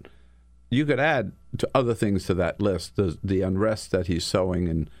about it. You could add to other things to that list, the unrest that he's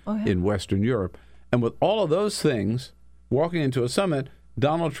sowing in Western Europe. And with all of those things, walking into a summit,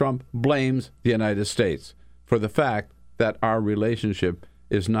 Donald Trump blames the United States for the fact that our relationship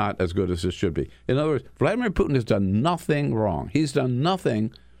is not as good as it should be. In other words, Vladimir Putin has done nothing wrong. He's done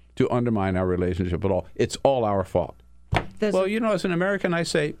nothing to undermine our relationship at all. It's all our fault. As an American, I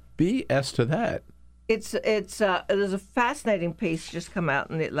say BS to that. There's a fascinating piece just come out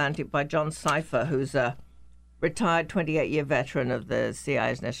in the Atlantic by John Cipher, who's a retired 28-year veteran of the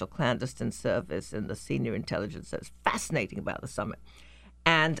CIA's National Clandestine Service and the senior intelligence. So it's fascinating about the summit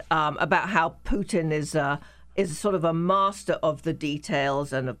and about how Putin is sort of a master of the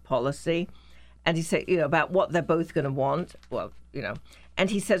details and of policy. And he said, about what they're both going to want. Well, and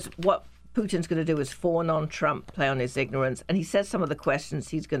he says what Putin's going to do is fawn on Trump, play on his ignorance. And he says some of the questions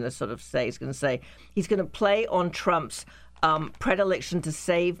he's going to sort of say. He's going to play on Trump's predilection to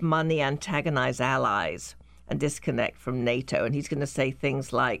save money, antagonize allies, and disconnect from NATO. And he's going to say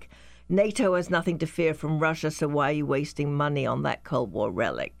things like, NATO has nothing to fear from Russia, so why are you wasting money on that Cold War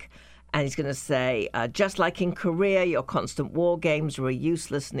relic? And he's going to say, just like in Korea, your constant war games are a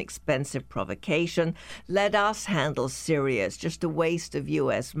useless and expensive provocation. Let us handle Syria. It's just a waste of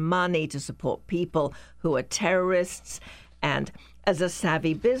U.S. money to support people who are terrorists. And as a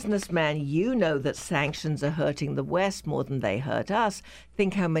savvy businessman, you know that sanctions are hurting the West more than they hurt us.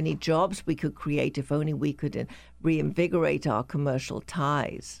 Think how many jobs we could create if only we could reinvigorate our commercial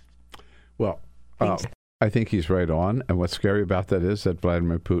ties. Well, I think he's right on, and what's scary about that is that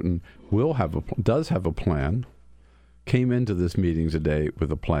Vladimir Putin does have a plan, came into this meeting today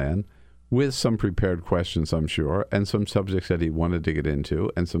with a plan, with some prepared questions, I'm sure, and some subjects that he wanted to get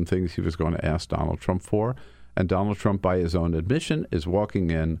into, and some things he was going to ask Donald Trump for, and Donald Trump, by his own admission, is walking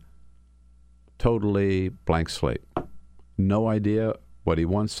in totally blank slate. No idea what he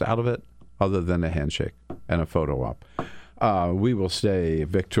wants out of it, other than a handshake and a photo op. We will stay.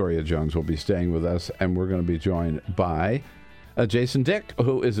 Victoria Jones will be staying with us, and we're going to be joined by Jason Dick,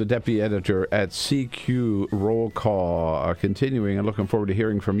 who is a deputy editor at CQ Roll Call. Continuing and looking forward to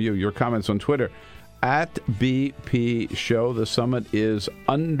hearing from you. Your comments on Twitter at BP Show. The summit is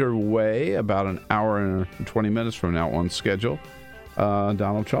underway about an hour and 20 minutes from now on schedule.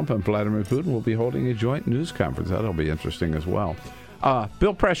 Donald Trump and Vladimir Putin will be holding a joint news conference. That'll be interesting as well.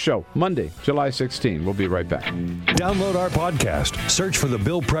 Bill Press Show, Monday, July 16. We'll be right back. Download our podcast. Search for The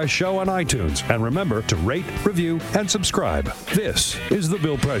Bill Press Show on iTunes. And remember to rate, review, and subscribe. This is The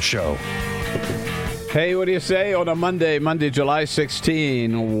Bill Press Show. Hey, what do you say on a Monday, July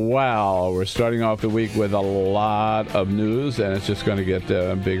 16? Wow, we're starting off the week with a lot of news, and it's just going to get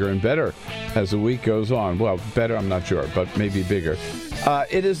bigger and better as the week goes on. Well, better, I'm not sure, but maybe bigger.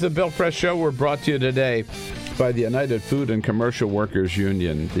 It is the Bill Press Show. We're brought to you today by the United Food and Commercial Workers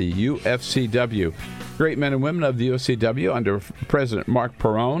Union, the UFCW. Great men and women of the UFCW under President Mark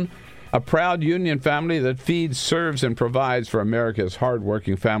Perone. A proud union family that feeds, serves, and provides for America's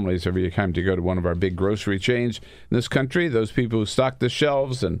hard-working families every time to go to one of our big grocery chains in this country. Those people who stock the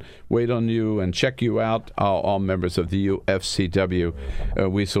shelves and wait on you and check you out, all members of the UFCW.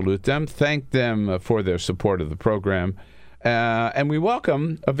 We salute them. Thank them for their support of the program. And we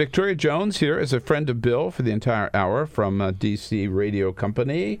welcome Victoria Jones here as a friend of Bill for the entire hour from D.C. Radio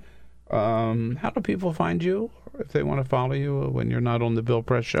Company. How do people find you if they want to follow you when you're not on the Bill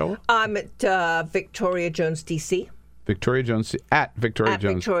Press Show? I'm at Victoria Jones, D.C. Victoria Jones, at Victoria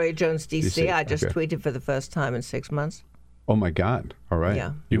Jones. Victoria Jones, D.C. I just tweeted for the first time in 6 months. Oh, my God. All right.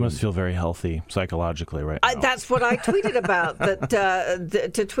 Yeah. You must feel very healthy psychologically right now. That's what I tweeted about,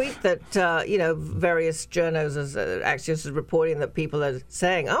 that to tweet that, various journos actually is reporting that people are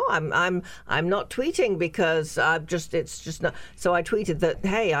saying, oh, I'm not tweeting because it's just not. So I tweeted that,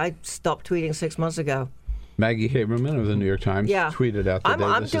 hey, I stopped tweeting 6 months ago. Maggie Haberman of the New York Times tweeted out today.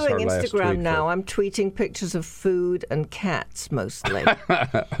 I'm this doing is her Instagram now. I'm tweeting pictures of food and cats mostly.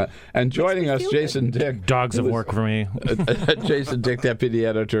 And joining us, Jason Dick. Dogs have worked for me. Jason Dick, deputy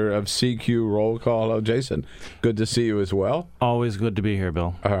editor of CQ Roll Call. Hello, Jason. Good to see you as well. Always good to be here,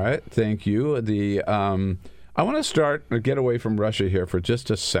 Bill. All right, thank you. I want to get away from Russia here for just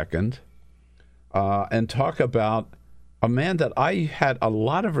a second and talk about a man that I had a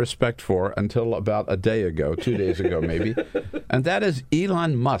lot of respect for until about a day ago, 2 days ago maybe, and that is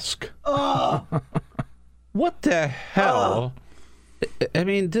Elon Musk. Oh. What the hell? Oh. I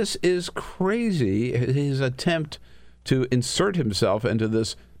mean, this is crazy, his attempt to insert himself into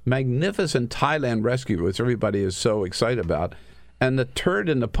this magnificent Thailand rescue, which everybody is so excited about. And the turd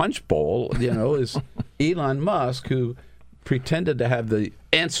in the punch bowl, is Elon Musk, who pretended to have the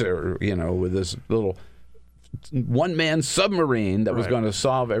answer, with this little one-man submarine that was going to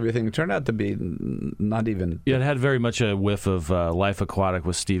solve everything. It turned out to be not even... Yeah, it had very much a whiff of Life Aquatic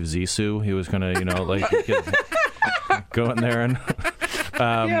with Steve Zissou. He was going to, go in there and...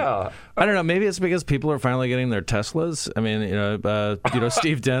 I don't know. Maybe it's because people are finally getting their Teslas. I mean,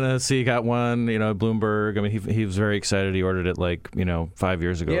 Steve Dennis, he got one. Bloomberg. I mean, he was very excited. He ordered it 5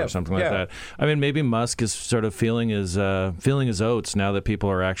 years ago or something like that. I mean, maybe Musk is sort of feeling his oats now that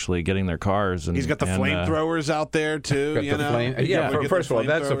people are actually getting their cars. And he's got the flamethrowers out there too. First of all,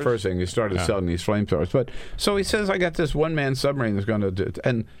 that's the first thing. He started selling these flamethrowers. But so he says, I got this one-man submarine that's going to do it.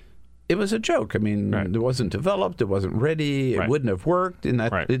 And it was a joke. I mean, it wasn't developed. It wasn't ready. It wouldn't have worked in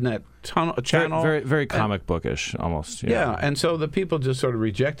that channel. Very, very comic bookish, almost. Yeah, and so the people just sort of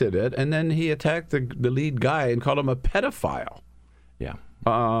rejected it, and then he attacked the lead guy and called him a pedophile. Yeah.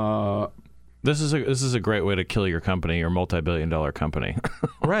 This is a great way to kill your company, your multi-billion-dollar company.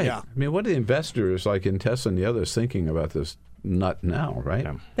 Right. Yeah. I mean, what are the investors like in Tesla and the others thinking about this nut now, right?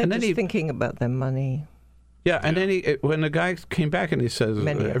 Yeah. They're just thinking about their money. Yeah, and then when the guy came back and he says, a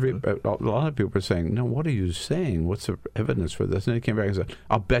lot of people were saying, no, what are you saying? What's the evidence for this? And he came back and said,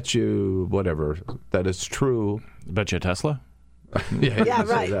 I'll bet you whatever, that it's true. Bet you a Tesla? Yeah,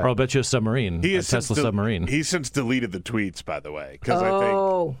 right. Or I'll bet you a submarine, a Tesla submarine. He's since deleted the tweets, by the way, because I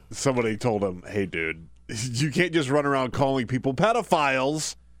think somebody told him, hey, dude, you can't just run around calling people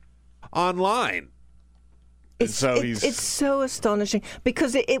pedophiles online. It's so astonishing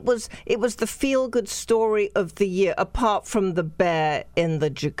because it was the feel-good story of the year, apart from the bear in the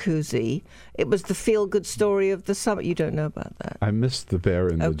jacuzzi. It was the feel-good story of the summer. You don't know about that. I missed the bear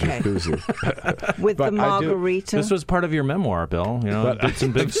in the jacuzzi. With the margarita. This was part of your memoir, Bill. Bits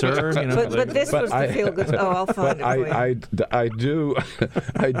and Big Sur. But this was the feel-good. Oh, I'll find it for you.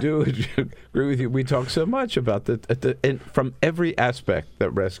 I do agree with you. We talk so much about from every aspect, that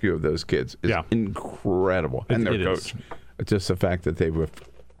rescue of those kids is incredible. And their coach. Just the fact that they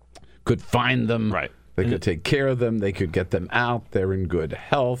could find them. Right. They could take care of them. They could get them out. They're in good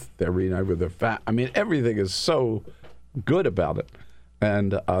health. They're with their fat. I mean, everything is so good about it.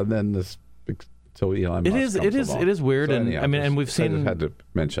 And then this. So Elon Musk it is weird. So and and we've seen. I just had to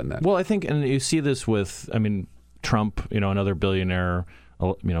mention that. Well, I think, and you see this with, Trump. Another billionaire.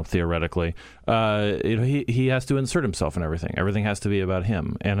 theoretically, he has to insert himself in everything. Everything has to be about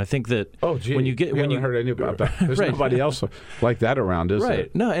him. And I think that when you get when you heard any about that, there's right. nobody else like that around, is there?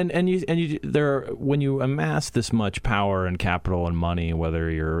 No, when you amass this much power and capital and money, whether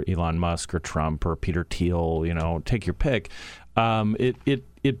you're Elon Musk or Trump or Peter Thiel, take your pick.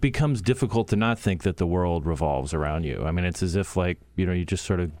 It becomes difficult to not think that the world revolves around you. I mean, it's as if you just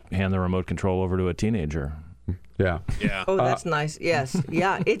sort of hand the remote control over to a teenager. Yeah. Oh, that's nice. Yes.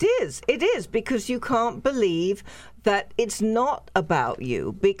 Yeah, it is. It is, because you can't believe that it's not about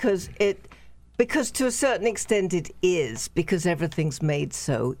you, because to a certain extent it is, because everything's made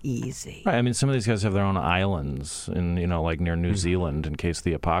so easy. Right. I mean, some of these guys have their own islands in, near New Zealand in case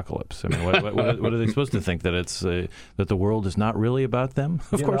the apocalypse. I mean, what are they supposed to think, that it's that the world is not really about them?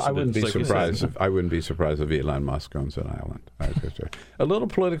 Of course, I wouldn't be surprised. I wouldn't be surprised if Elon Musk owns an island. A little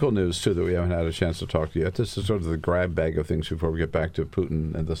political news too that we haven't had a chance to talk to yet. This is sort of the grab bag of things before we get back to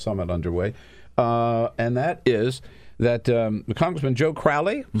Putin and the summit underway, and that is that Congressman Joe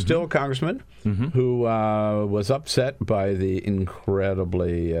Crowley, still a congressman, who was upset by the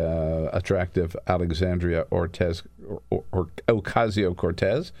incredibly attractive Alexandria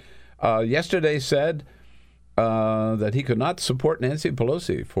Ocasio-Cortez, yesterday said that he could not support Nancy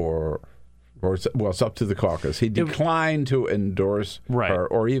Pelosi it's up to the caucus. He declined to endorse her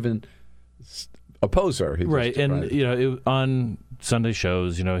or even oppose her. On Sunday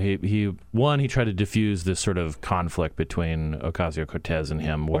shows, he tried to diffuse this sort of conflict between Ocasio-Cortez and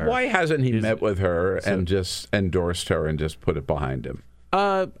him. Why hasn't he met with her and just endorsed her and just put it behind him?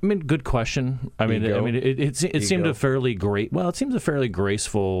 Good question. It seemed a fairly great. Well, it seems a fairly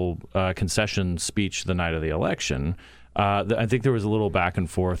graceful concession speech the night of the election. I think there was a little back and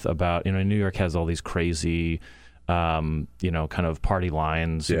forth about, New York has all these crazy, kind of party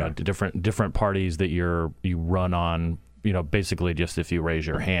lines, different parties that you run on. Basically just if you raise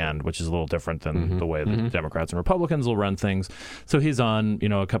your hand, which is a little different than the way that Democrats and Republicans will run things. So he's on,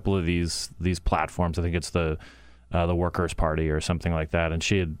 a couple of these platforms. I think it's the Workers' Party or something like that. And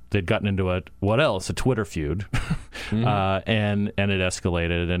they'd gotten into a Twitter feud, and it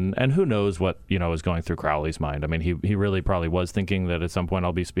escalated. And who knows what is going through Crowley's mind? I mean, he really probably was thinking that at some point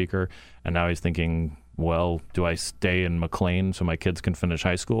I'll be speaker, and now he's thinking, well, do I stay in McLean so my kids can finish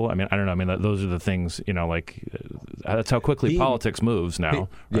high school? I mean, I don't know. I mean, those are the things, that's how quickly politics moves now.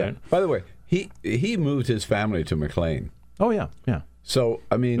 Right? By the way, he moved his family to McLean. Oh, yeah. So,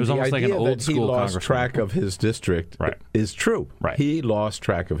 I mean, the idea like an old that he lost track of his district is true. Right. He lost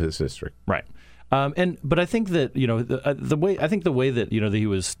track of his district. Right. But I think that the way that that he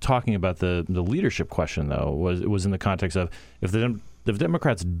was talking about the leadership question, though, was in the context of if the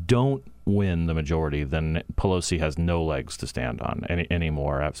Democrats don't win the majority, then Pelosi has no legs to stand on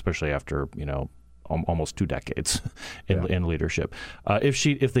anymore, especially after almost 2 decades in leadership.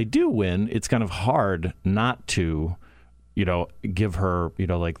 If they do win, it's kind of hard not to give her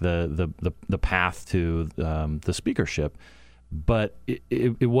the path to the speakership. But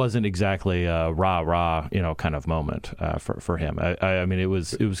it wasn't exactly a rah kind of moment for him. I mean, it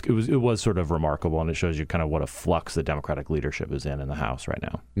was sort of remarkable, and it shows you kind of what a flux the Democratic leadership is in the House right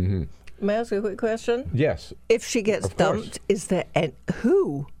now. Mm-hmm. May I ask a quick question? Yes. If she gets dumped, is there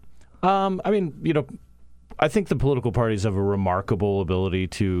who? I think the political parties have a remarkable ability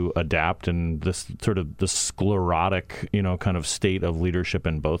to adapt, and this sort of the sclerotic, kind of state of leadership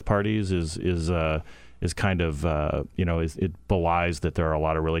in both parties is kind of, it belies that there are a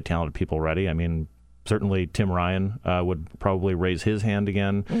lot of really talented people ready. I mean, certainly Tim Ryan would probably raise his hand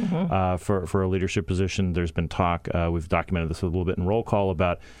again for a leadership position. There's been talk, we've documented this a little bit in Roll Call,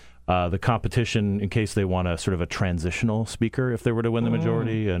 about the competition in case they want a sort of a transitional speaker if they were to win the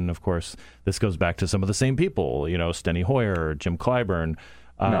majority. And, of course, this goes back to some of the same people, Steny Hoyer, Jim Clyburn.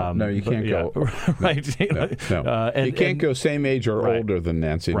 No, you can't go. Right. No. You can't go same age or older than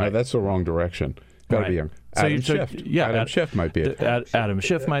Nancy. No, that's the wrong direction. Got to be young. Adam Schiff. Adam Schiff might be it. Adam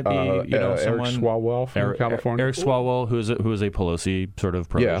Schiff might be, someone. Eric Swalwell from California. Eric Swalwell, who is a Pelosi sort of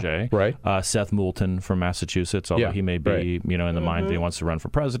protege. Yeah, right. Seth Moulton from Massachusetts, although he may be, in the mind that he wants to run for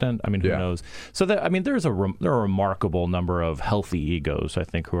president. I mean, who knows? So there are a remarkable number of healthy egos, I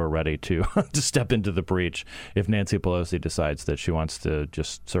think, who are ready to to step into the breach if Nancy Pelosi decides that she wants to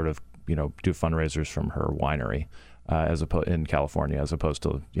just sort of, do fundraisers from her winery. In California, as opposed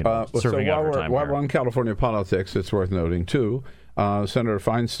to serving out her time. While we're on California politics, it's worth noting too, Senator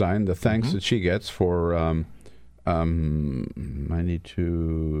Feinstein, the thanks that she gets for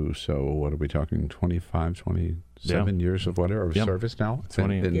 92. So what are we talking? 25, 27 years of whatever of service now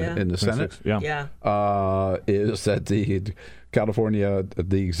in the Senate. Is that the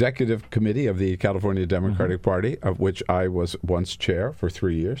executive committee of the California Democratic Party, of which I was once chair for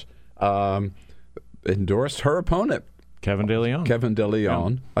 3 years, endorsed her opponent, Kevin De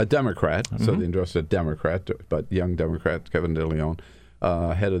Leon, a Democrat. So they endorsed a Democrat, but young Democrat, Kevin De Leon,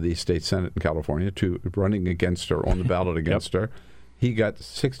 head of the state Senate in California, running against her on the ballot against her. He got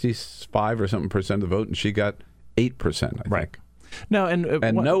 65 or something percent of the vote, and she got 8%, I think. No,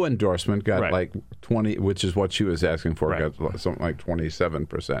 and no endorsement got like 20, which is what she was asking for. Got something like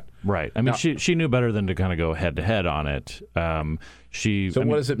 27%. Right. I mean, she knew better than to kind of go head to head on it. What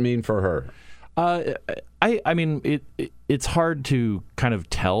does it mean for her? I mean, it's hard to kind of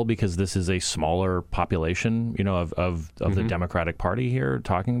tell because this is a smaller population, of the Democratic Party here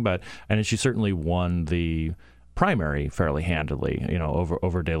talking about, and she certainly won the primary fairly handily,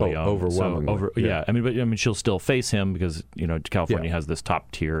 over De Leon. Overwhelmingly. I mean, she'll still face him because California has this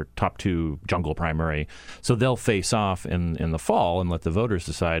top 2 jungle primary, so they'll face off in the fall and let the voters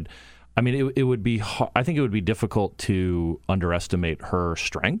decide. I mean, it would be. I think it would be difficult to underestimate her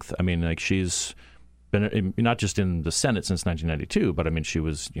strength. I mean, like she's been not just in the Senate since 1992, but I mean,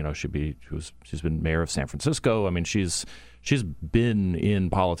 she's been mayor of San Francisco. I mean, she's been in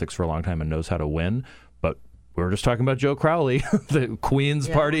politics for a long time and knows how to win. But we were just talking about Joe Crowley, the Queen's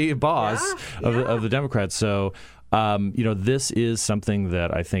Party boss of the Democrats. So. This is something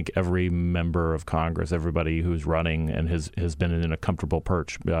that I think every member of Congress, everybody who's running and has been in a comfortable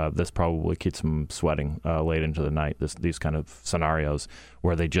perch, this probably keeps them sweating late into the night, these kind of scenarios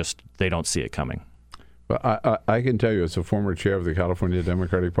where they don't see it coming. Well, I can tell you as a former chair of the California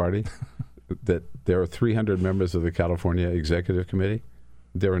Democratic Party that there are 300 members of the California Executive Committee.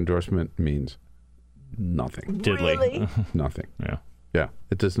 Their endorsement means nothing. Diddly. Really? Nothing. Yeah.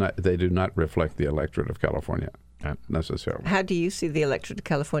 It does not. They do not reflect the electorate of California. Necessarily. How do you see the electorate of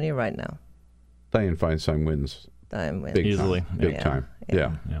California right now? Dianne Feinstein wins. Big easily. Time. Big time.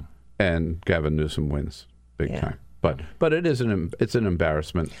 Yeah. And Gavin Newsom wins big time. But it is it's an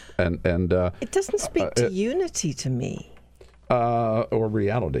embarrassment and it doesn't speak to unity to me. Or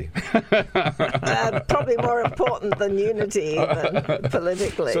reality. Probably more important than unity, even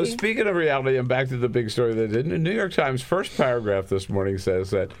politically. So speaking of reality, and back to the big story that did. The New York Times first paragraph this morning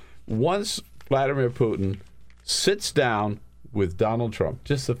says that once Vladimir Putin sits down with Donald Trump,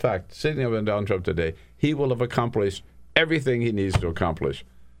 just the fact, sitting down with Donald Trump today, he will have accomplished everything he needs to accomplish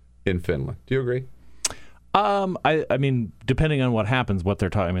in Finland. Do you agree? I mean, depending on what happens, what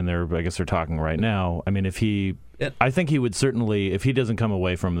they're talking. I mean, I guess they're talking right now. I mean, I think he would certainly, if he doesn't come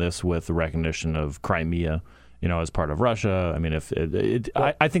away from this with the recognition of Crimea, as part of Russia. I mean,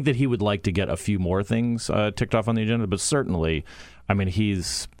 I think that he would like to get a few more things ticked off on the agenda, but certainly, I mean,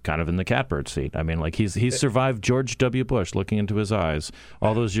 he's kind of in the catbird seat. I mean, like he's survived George W. Bush looking into his eyes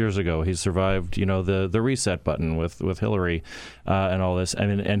all those years ago. He's survived, the reset button with Hillary and all this. I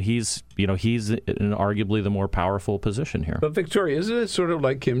mean, and he's in arguably the more powerful position here. But Victoria, isn't it sort of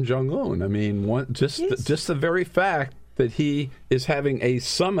like Kim Jong-un? I mean, just the very fact that he is having a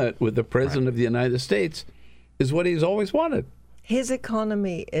summit with the president of the United States is what he's always wanted. His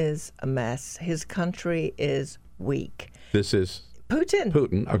economy is a mess. His country is weak. This is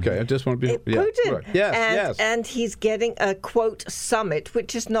Putin. Okay, I just want to be Putin. Right. Yes. And he's getting a quote summit,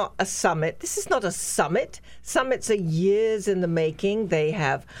 which is not a summit. This is not a summit. Summits are years in the making. They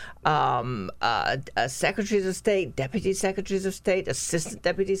have secretaries of state, deputy secretaries of state, assistant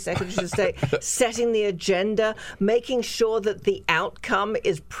deputy secretaries of state, setting the agenda, making sure that the outcome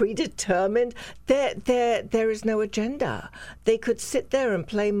is predetermined. There is no agenda. They could sit there and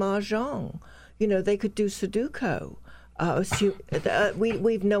play mahjong. They could do Sudoku.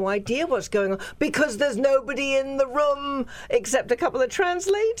 We've no idea what's going on because there's nobody in the room except a couple of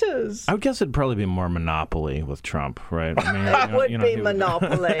translators. I would guess it'd probably be more Monopoly with Trump, right? I mean, it would be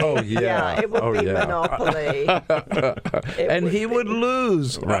Monopoly. Oh, yeah. It would be Monopoly. And he would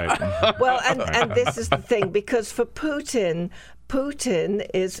lose. Right. Well, and this is the thing, because for Putin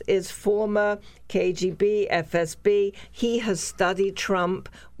is former KGB, FSB. He has studied Trump.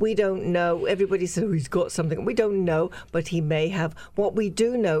 We don't know. Everybody says, he's got something. We don't know, but he may have. What we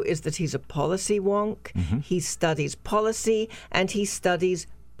do know is that he's a policy wonk. Mm-hmm. He studies policy, and he studies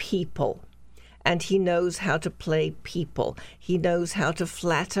people. And he knows how to play people. He knows how to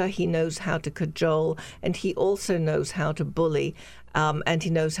flatter. He knows how to cajole. And he also knows how to bully. And he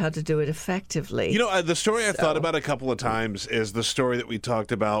knows how to do it effectively. The story I've thought about a couple of times is the story that we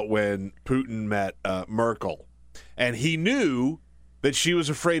talked about when Putin met Merkel. And he knew that she was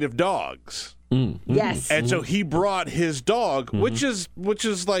afraid of dogs. Yes. And so he brought his dog, which is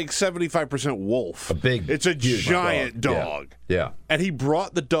like 75% wolf. It's a giant dog. Yeah. And he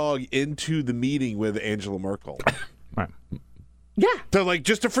brought the dog into the meeting with Angela Merkel. Right. Yeah. So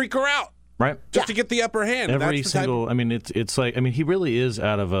just to freak her out. Right. Just to get the upper hand. Every single, it's like, he really is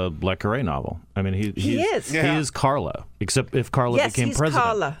out of a Le Carre novel. He is Carla, except if Carla became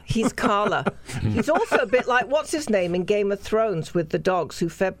president. He's Carla. He's also a bit like, what's his name in Game of Thrones with the dogs who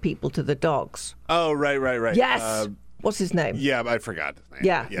fed people to the dogs? Oh, right. Yes. What's his name? Yeah, I forgot his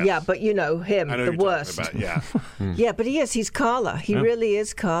name. Yeah, but you know him, I know the you're worst. talking about, yeah. Yeah, but he's Carla. He really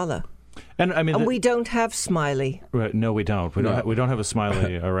is Carla. And we don't have Smiley. Right, no, we don't. We don't have a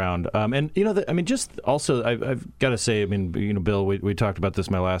Smiley around. Just also, I've got to say, Bill, we talked about this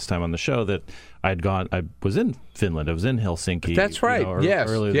my last time on the show, that I was in Finland. I was in Helsinki. That's right.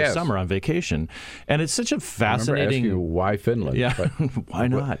 Earlier this summer on vacation, and it's such a fascinating. I remember asking you why Finland? Yeah, why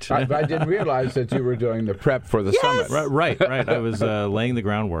not? I didn't realize that you were doing the prep for the summit. Right. I was laying the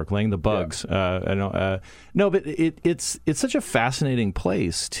groundwork, laying the bugs. No, but it's such a fascinating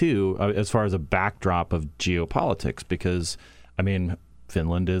place too, as far as a backdrop of geopolitics, because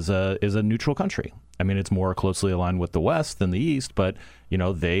Finland is a neutral country. It's more closely aligned with the West than the East, but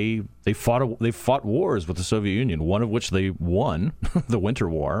they fought wars with the Soviet Union, one of which they won, the Winter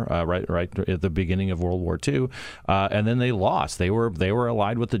War, right at the beginning of World War II, and then they lost. They were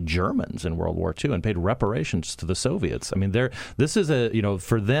allied with the Germans in World War II and paid reparations to the Soviets. This is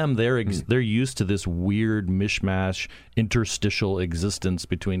for them, they're used to this weird mishmash interstitial existence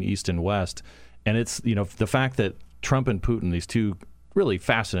between East and West, and it's the fact that Trump and Putin, these two really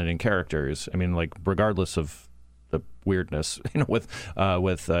fascinating characters. Regardless of the weirdness, with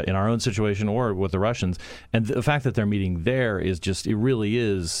in our own situation or with the Russians, and the fact that they're meeting there is just, it really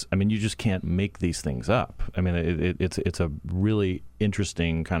is. You just can't make these things up. It's a really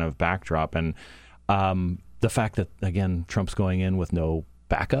interesting kind of backdrop, and the fact that again Trump's going in with no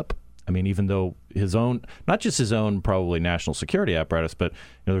backup. Even though his own, not just his own probably national security apparatus, but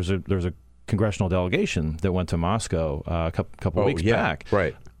there's a congressional delegation that went to Moscow a couple weeks back.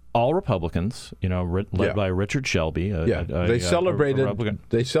 Right. All Republicans, led by Richard Shelby. They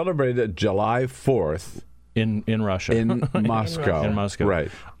celebrated July 4th in Russia, in Moscow. In Moscow,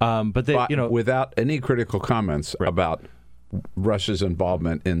 right? But they, without any critical comments about Russia's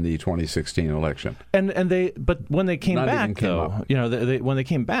involvement in the 2016 election. But when they came back, though, when they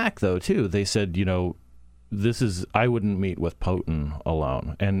came back, though, too, they said, I wouldn't meet with Putin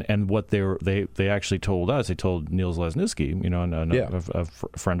alone. And what they actually told us, they told Niels Lesniewski, a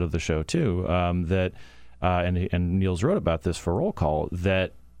friend of the show too, that and Niels wrote about this for Roll Call,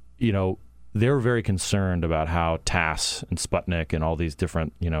 that they were very concerned about how TASS and Sputnik and all these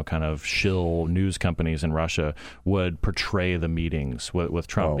different kind of shill news companies in Russia would portray the meetings with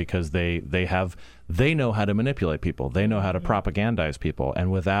Trump, because they know how to manipulate people, they know how to propagandize people,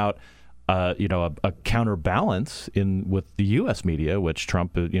 and without a counterbalance with the U.S. media, which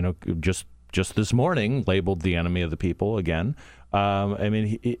Trump, just this morning labeled the enemy of the people again.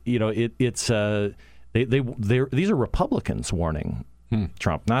 These are Republicans warning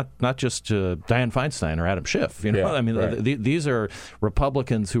Trump, not just Dianne Feinstein or Adam Schiff. These are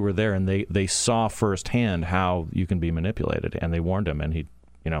Republicans who were there, and they saw firsthand how you can be manipulated, and they warned him, and he,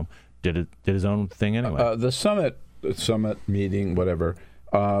 did his own thing anyway. The summit meeting, whatever.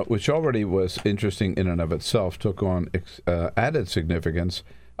 Which already was interesting in and of itself, took on added significance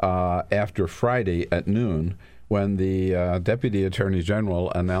after Friday at noon, when the Deputy Attorney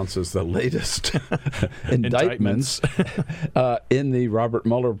General announces the latest indictments in the Robert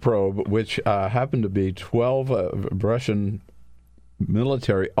Mueller probe, which happened to be 12 Russian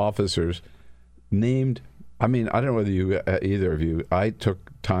military officers named. I don't know whether you, either of you, I took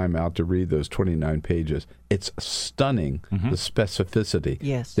time out to read those 29 pages. It's stunning, the specificity.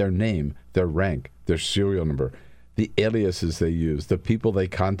 Yes. Their name, their rank, their serial number, the aliases they used, the people they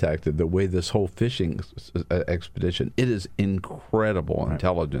contacted, the way this whole fishing expedition. It is incredible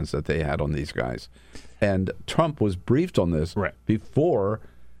intelligence that they had on these guys. And Trump was briefed on this before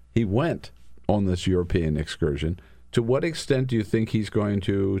he went on this European excursion. To what extent do you think he's going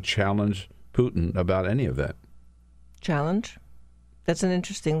to challenge Putin about any of that? Challenge? That's an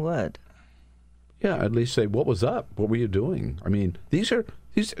interesting word. Yeah, at least say, what was up? What were you doing?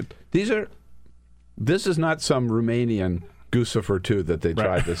 This is not some Romanian Guccifer 2 that they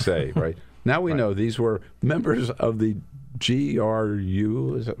tried to say, right? Now we know these were members of the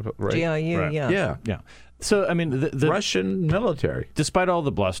GRU, is that right? GRU, yeah. Yeah. So, the Russian military. Despite all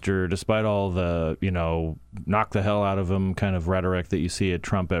the bluster, despite all the, knock the hell out of him kind of rhetoric that you see at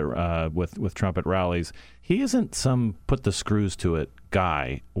Trump with Trump at rallies, he isn't some put the screws to it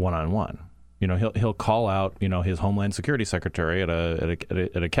guy one-on-one. He'll call out his Homeland Security Secretary at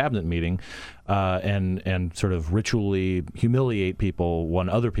a cabinet meeting, and sort of ritually humiliate people when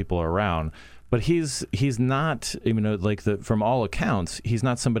other people are around. But he's not, from all accounts, he's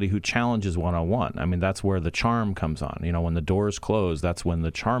not somebody who challenges one-on-one. I mean, that's where the charm comes on. When the doors close, that's when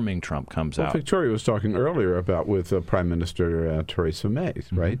the charming Trump comes out. Victoria was talking earlier about with Prime Minister Theresa May,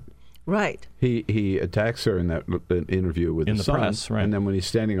 right? Right. He attacks her in that interview with the Sun, press, right. And then when he's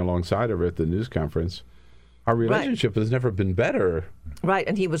standing alongside her at the news conference, our relationship has never been better. Right,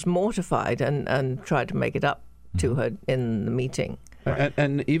 and he was mortified and tried to make it up to her in the meeting.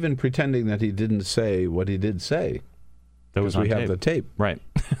 And even pretending that he didn't say what he did say. That was on tape. Have the tape. Right.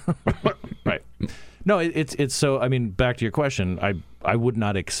 Right. No, it's so, I mean, back to your question, I would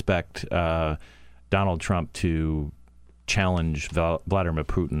not expect Donald Trump to challenge Vladimir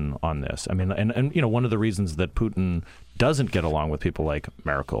Putin on this. I mean, and one of the reasons that Putin doesn't get along with people like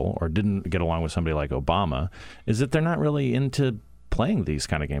Merkel or didn't get along with somebody like Obama is that they're not really into playing these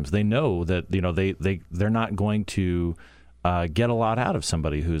kind of games. They know that, they're not going to get a lot out of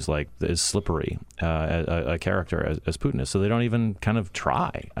somebody who's like as slippery a character as Putin is. So they don't even kind of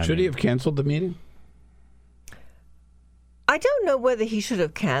try. Should he have canceled the meeting? I don't know whether he should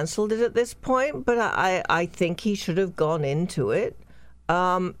have canceled it at this point, but I think he should have gone into it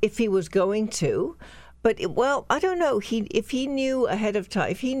if he was going to. But I don't know. If he knew ahead of time,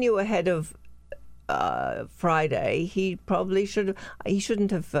 if he knew ahead of Friday, he probably should have. He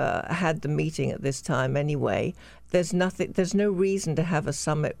shouldn't have had the meeting at this time anyway. There's no reason to have a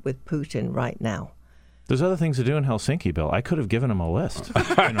summit with Putin right now. There's other things to do in Helsinki, Bill. I could have given him a list.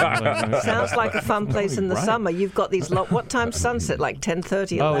 Sounds like a fun place in the summer. You've got these. What time sunset? Like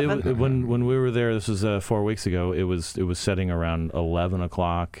 10:30, 11? When we were there, this was 4 weeks ago. It was setting around 11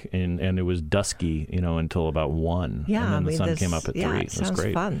 o'clock, and it was dusky, until about 1. Yeah, and then the sun came up at 3. It was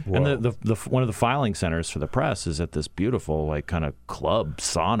great. Fun. And the one of the filing centers for the press is at this beautiful kind of club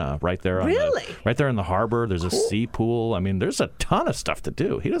sauna right there. Right there in the harbor. There's a sea pool. I mean, there's a ton of stuff to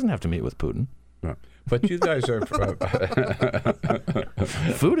do. He doesn't have to meet with Putin. No. But you guys are...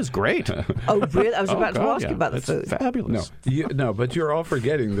 Food is great. Oh, really? I was about to ask you about the food. Fabulous. No, but you're all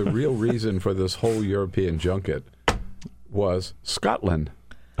forgetting the real reason for this whole European junket was Scotland.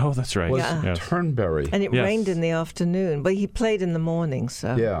 Oh, that's right. Was Turnberry. And it rained in the afternoon, but he played in the morning,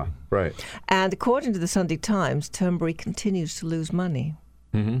 so... Yeah, right. And according to the Sunday Times, Turnberry continues to lose money.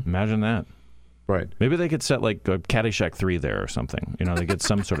 Mm-hmm. Imagine that. Right. Maybe they could set like Caddyshack 3 there or something. They get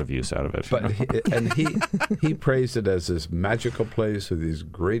some sort of use out of it. But he praised it as this magical place with these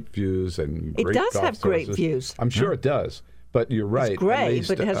great views and great golf It does have great views. I'm sure it does. But you're right. It's gray,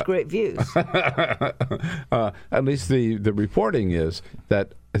 but it has great views. At least the reporting is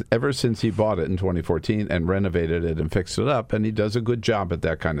that ever since he bought it in 2014 and renovated it and fixed it up, and he does a good job at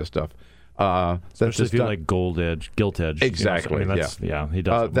that kind of stuff. Especially if you like gilt edge. Exactly. He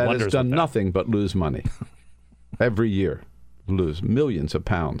does. That has done nothing but lose money every year. Lose millions of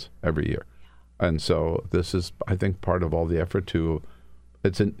pounds every year, and so this is, I think, part of all the effort to.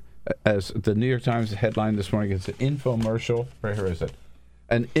 As the New York Times headline this morning, it's an infomercial. Right here is it.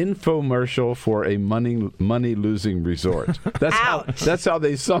 An infomercial for a money losing resort. That's how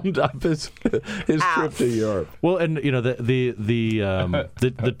they summed up his trip to Europe. Well, and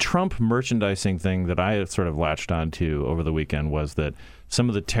the Trump merchandising thing that I sort of latched onto over the weekend was that some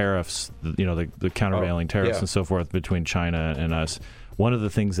of the tariffs, the countervailing tariffs and so forth between China and us. One of the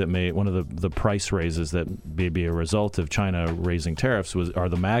things that one of the price raises that may be a result of China raising tariffs are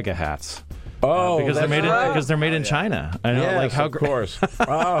the MAGA hats. Oh, because they're made in China. I know, yes, of course.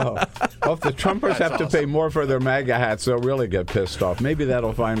 Well, if the Trumpers have to pay more for their MAGA hats, they'll really get pissed off. Maybe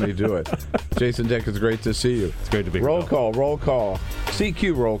that'll finally do it. Jason Dick, it's great to see you. It's great to be here. Roll call.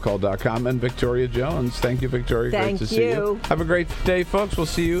 CQRollCall.com. And Victoria Jones. Thank you, Victoria. Great to see you. Have a great day, folks. We'll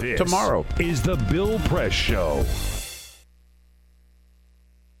see you tomorrow. This is the Bill Press Show.